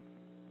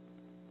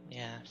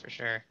 Yeah, for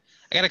sure.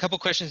 I got a couple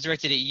questions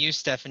directed at you,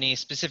 Stephanie.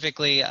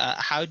 Specifically,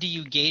 how do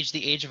you gauge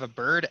the age of a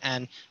bird,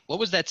 and what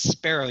was that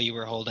sparrow you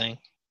were holding?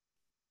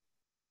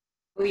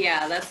 Oh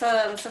yeah, that's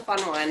a fun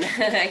one.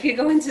 I could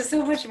go into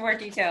so much more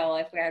detail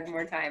if we had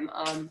more time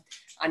on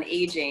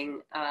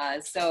aging.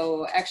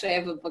 So actually I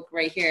have a book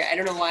right here. I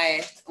don't know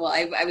why, well,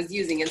 I was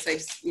using it, so I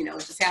just,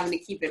 just having to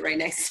keep it right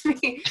next to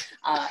me.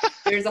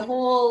 There's a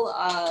whole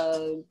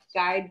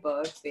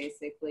guidebook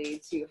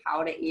basically to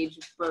how to age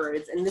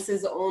birds. And this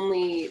is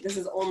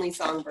only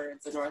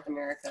songbirds in North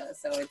America.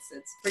 So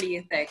it's pretty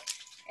thick.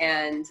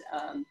 And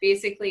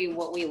basically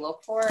what we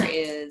look for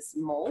is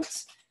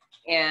molt.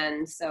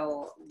 And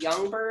so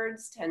young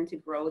birds tend to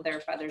grow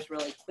their feathers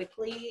really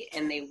quickly,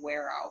 and they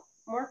wear out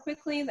more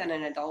quickly than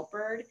an adult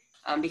bird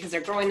because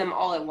they're growing them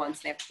all at once.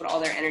 They have to put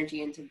all their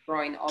energy into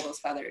growing all those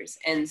feathers.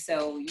 And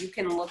so you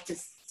can look to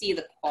see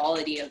the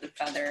quality of the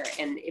feather,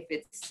 and if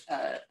it's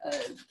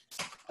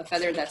a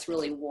feather that's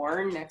really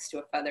worn next to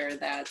a feather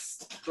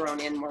that's grown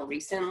in more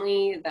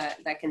recently,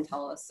 that can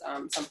tell us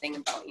something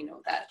about,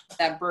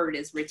 that bird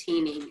is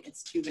retaining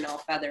its juvenile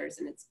feathers,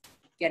 and it's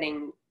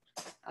getting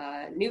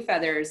new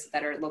feathers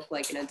that look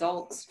like an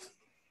adult,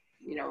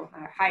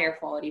 a higher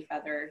quality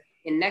feather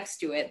in next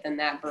to it, then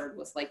that bird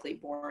was likely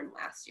born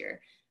last year,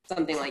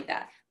 something like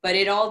that. But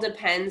it all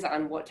depends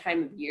on what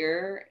time of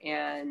year,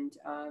 and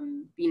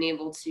being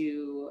able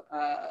to,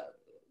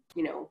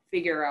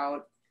 figure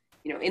out,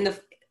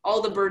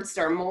 all the birds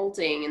start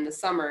molting in the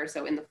summer.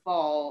 So in the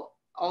fall,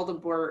 all the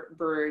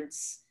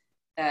birds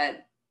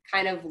that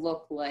kind of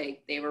look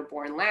like they were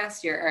born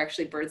last year are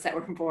actually birds that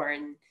were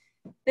born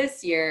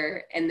this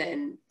year. And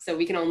then so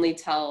we can only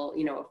tell,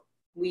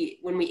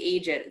 when we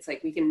age it, it's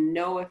like we can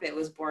know if it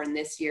was born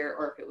this year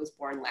or if it was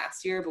born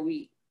last year, but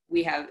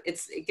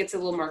it gets a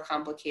little more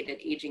complicated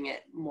aging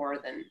it more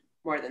than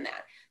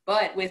that.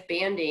 But with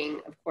banding,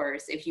 of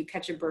course, if you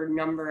catch a bird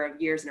number of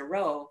years in a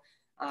row,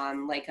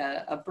 like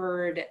a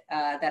bird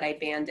that I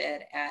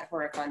banded at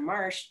Horicon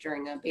Marsh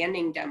during a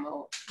banding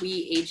demo,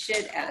 we aged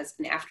it as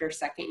an after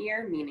second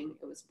year, meaning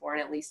it was born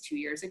at least 2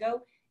 years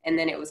ago, and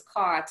then it was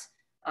caught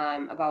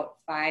about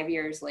 5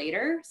 years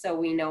later, so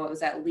we know it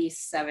was at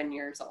least 7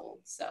 years old.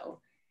 So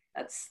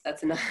that's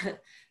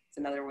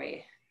another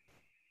way.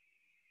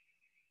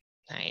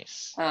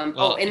 Nice.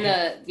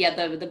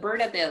 The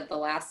bird at the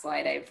last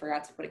slide, I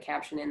forgot to put a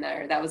caption in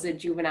there. That was a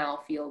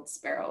juvenile field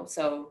sparrow.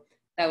 So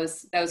that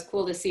was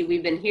cool to see.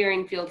 We've been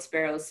hearing field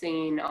sparrows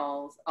singing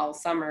all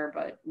summer,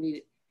 but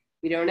we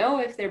don't know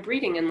if they're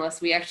breeding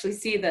unless we actually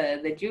see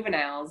the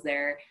juveniles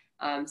there.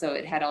 So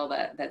it had all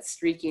that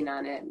streaking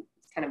on it.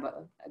 Kind of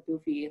a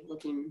goofy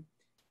looking,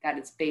 got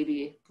its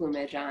baby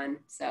plumage on.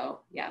 So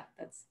yeah,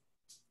 that's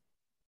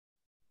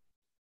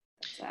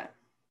that.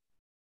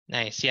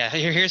 Nice. Yeah.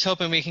 Here's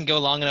hoping we can go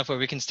long enough where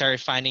we can start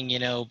finding,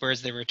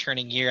 birds that are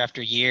returning year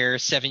after year,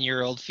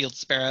 7-year-old field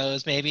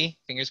sparrows, maybe.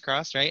 Fingers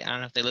crossed, right? I don't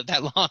know if they live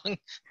that long.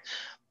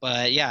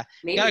 But yeah.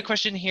 Maybe. Got a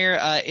question here.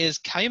 Is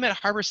Calumet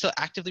Harbor still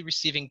actively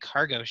receiving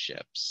cargo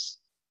ships?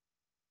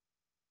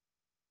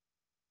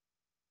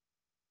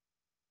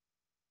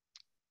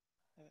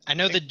 I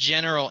know the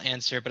general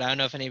answer, but I don't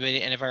know if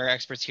any of our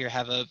experts here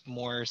have a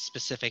more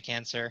specific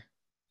answer.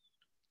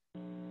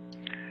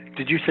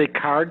 Did you say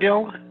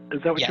Cargill?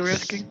 Is that what you were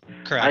asking?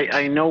 Correct.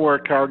 I know where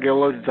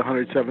Cargill is. It's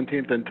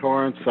 117th and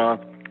Torrance.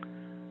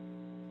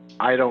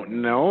 I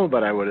don't know,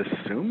 but I would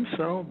assume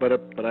so.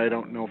 But I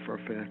don't know for a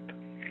fact.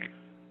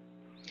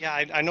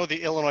 Yeah, I know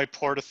the Illinois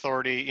Port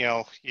Authority.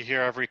 You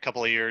hear every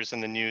couple of years in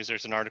the news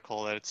there's an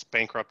article that it's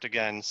bankrupt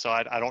again. So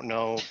I don't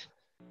know.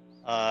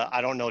 I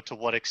don't know to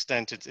what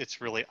extent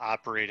it's really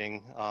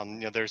operating.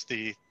 There's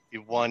the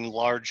one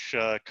large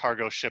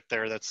cargo ship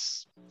there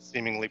that's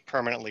seemingly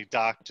permanently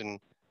docked and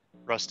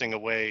rusting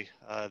away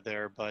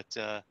there. But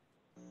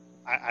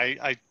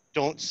I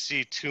don't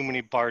see too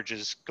many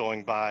barges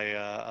going by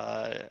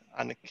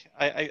on the,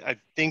 I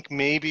think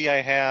maybe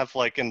I have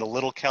like in the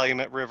Little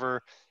Calumet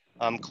River,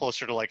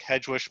 closer to like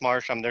Hedgewish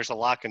Marsh. There's a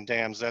lock and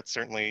dams that's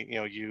certainly, you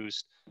know,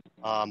 used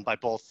by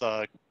both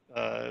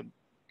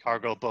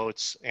cargo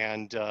boats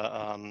and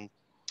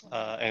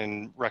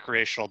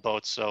recreational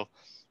boats. So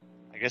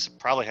I guess it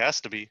probably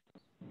has to be.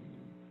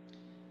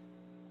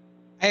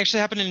 I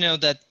actually happen to know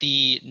that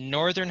the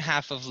northern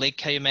half of Lake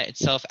Calumet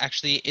itself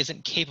actually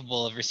isn't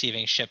capable of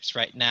receiving ships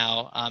right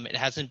now. It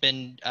hasn't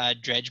been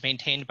dredge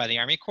maintained by the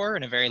Army Corps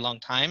in a very long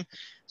time.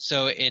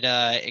 So it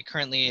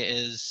currently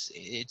is,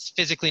 it's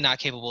physically not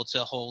capable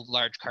to hold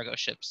large cargo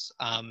ships.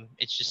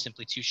 It's just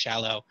simply too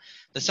shallow.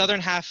 The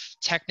southern half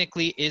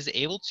technically is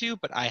able to,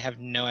 but I have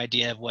no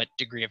idea of what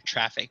degree of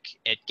traffic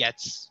it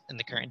gets in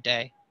the current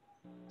day.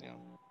 Yeah.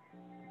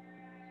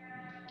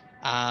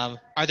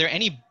 Are there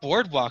any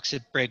boardwalks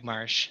at Big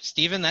Marsh?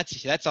 Stephen,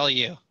 that's all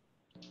you.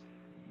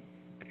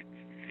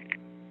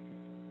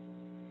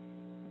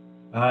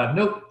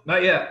 Nope,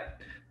 not yet.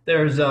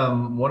 There's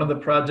one of the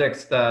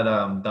projects that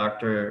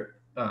Dr.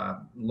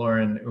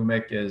 Lauren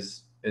Umek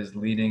is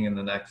leading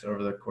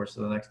over the course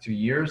of the next 2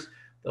 years.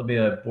 There'll be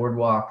a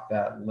boardwalk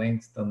that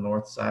links the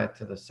north side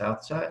to the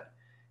south side,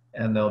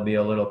 and there'll be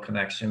a little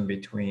connection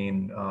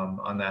between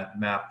on that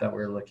map that we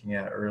were looking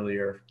at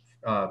earlier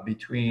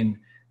between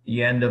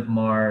the end of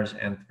Mars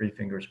and Three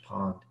Fingers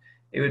Pond.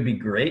 It would be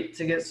great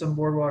to get some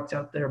boardwalks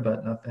out there,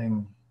 but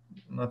nothing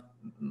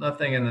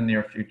in the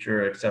near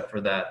future except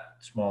for that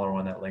smaller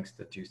one that links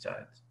the two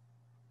sides.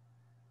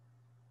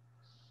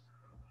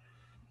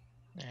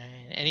 All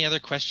right. Any other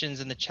questions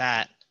in the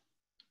chat?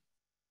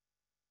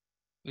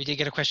 We did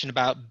get a question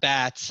about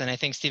bats, and I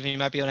think Stephen, you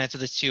might be able to answer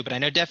this too, but I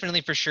know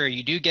definitely for sure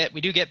we do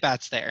get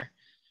bats there.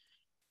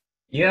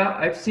 Yeah,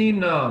 I've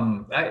seen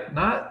I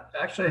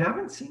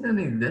haven't seen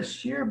any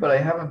this year, but I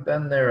haven't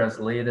been there as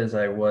late as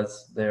I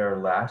was there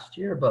last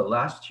year. But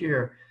last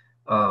year,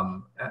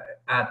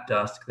 at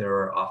dusk, there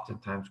were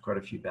oftentimes quite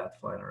a few bats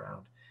flying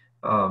around.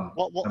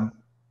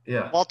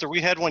 Yeah. Walter, we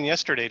had one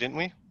yesterday, didn't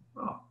we?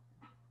 Oh.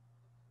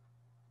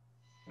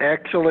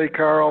 Actually,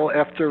 Carl,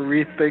 after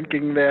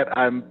rethinking that,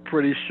 I'm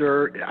pretty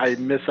sure I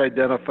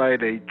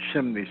misidentified a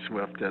chimney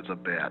swift as a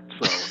bat.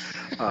 So,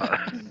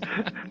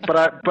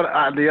 but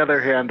on the other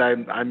hand,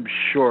 I'm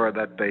sure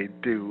that they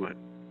do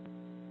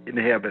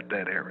inhabit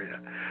that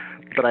area.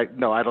 But I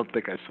don't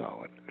think I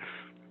saw it.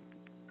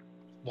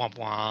 Womp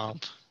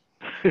womp.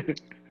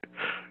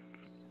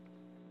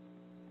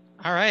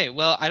 All right.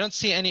 Well, I don't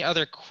see any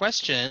other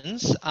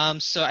questions.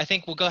 So I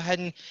think we'll go ahead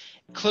and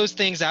close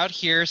things out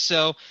here.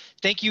 So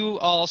thank you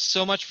all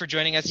so much for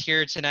joining us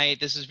here tonight.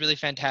 This is really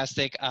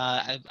fantastic.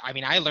 I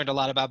mean, I learned a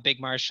lot about Big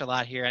Marsh a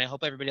lot here, and I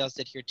hope everybody else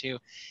did here too.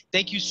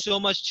 Thank you so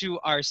much to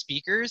our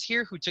speakers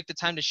here who took the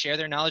time to share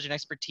their knowledge and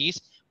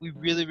expertise. We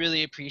really,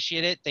 really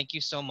appreciate it. Thank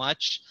you so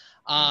much.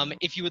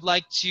 If you would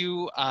like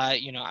to,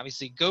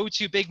 obviously go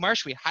to Big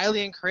Marsh, we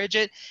highly encourage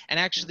it. And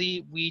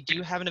actually, we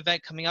do have an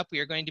event coming up. We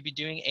are going to be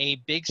doing a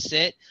big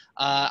sit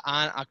on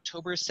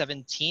October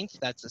 17th.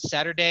 That's a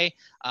Saturday,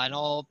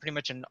 pretty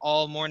much an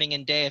all morning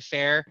and day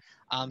affair.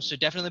 So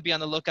definitely be on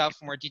the lookout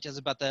for more details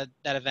about that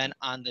event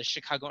on the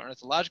Chicago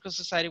Ornithological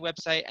Society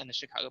website and the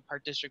Chicago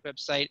Park District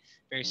website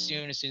very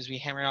soon, as soon as we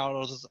hammer out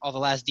all the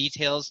last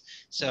details.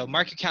 So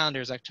mark your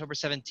calendars, October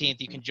 17th.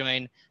 You can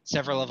join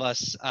several of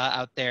us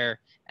out there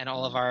and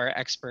all of our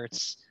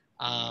experts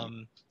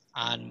on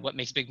what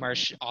makes Big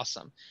Marsh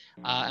awesome.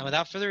 And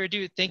without further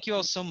ado, thank you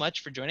all so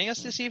much for joining us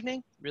this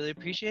evening. Really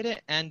appreciate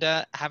it. And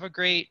have a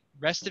great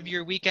rest of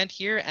your weekend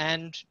here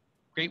and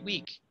great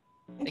week.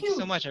 Thank you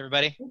so much,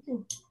 everybody.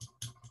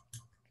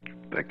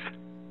 Thanks.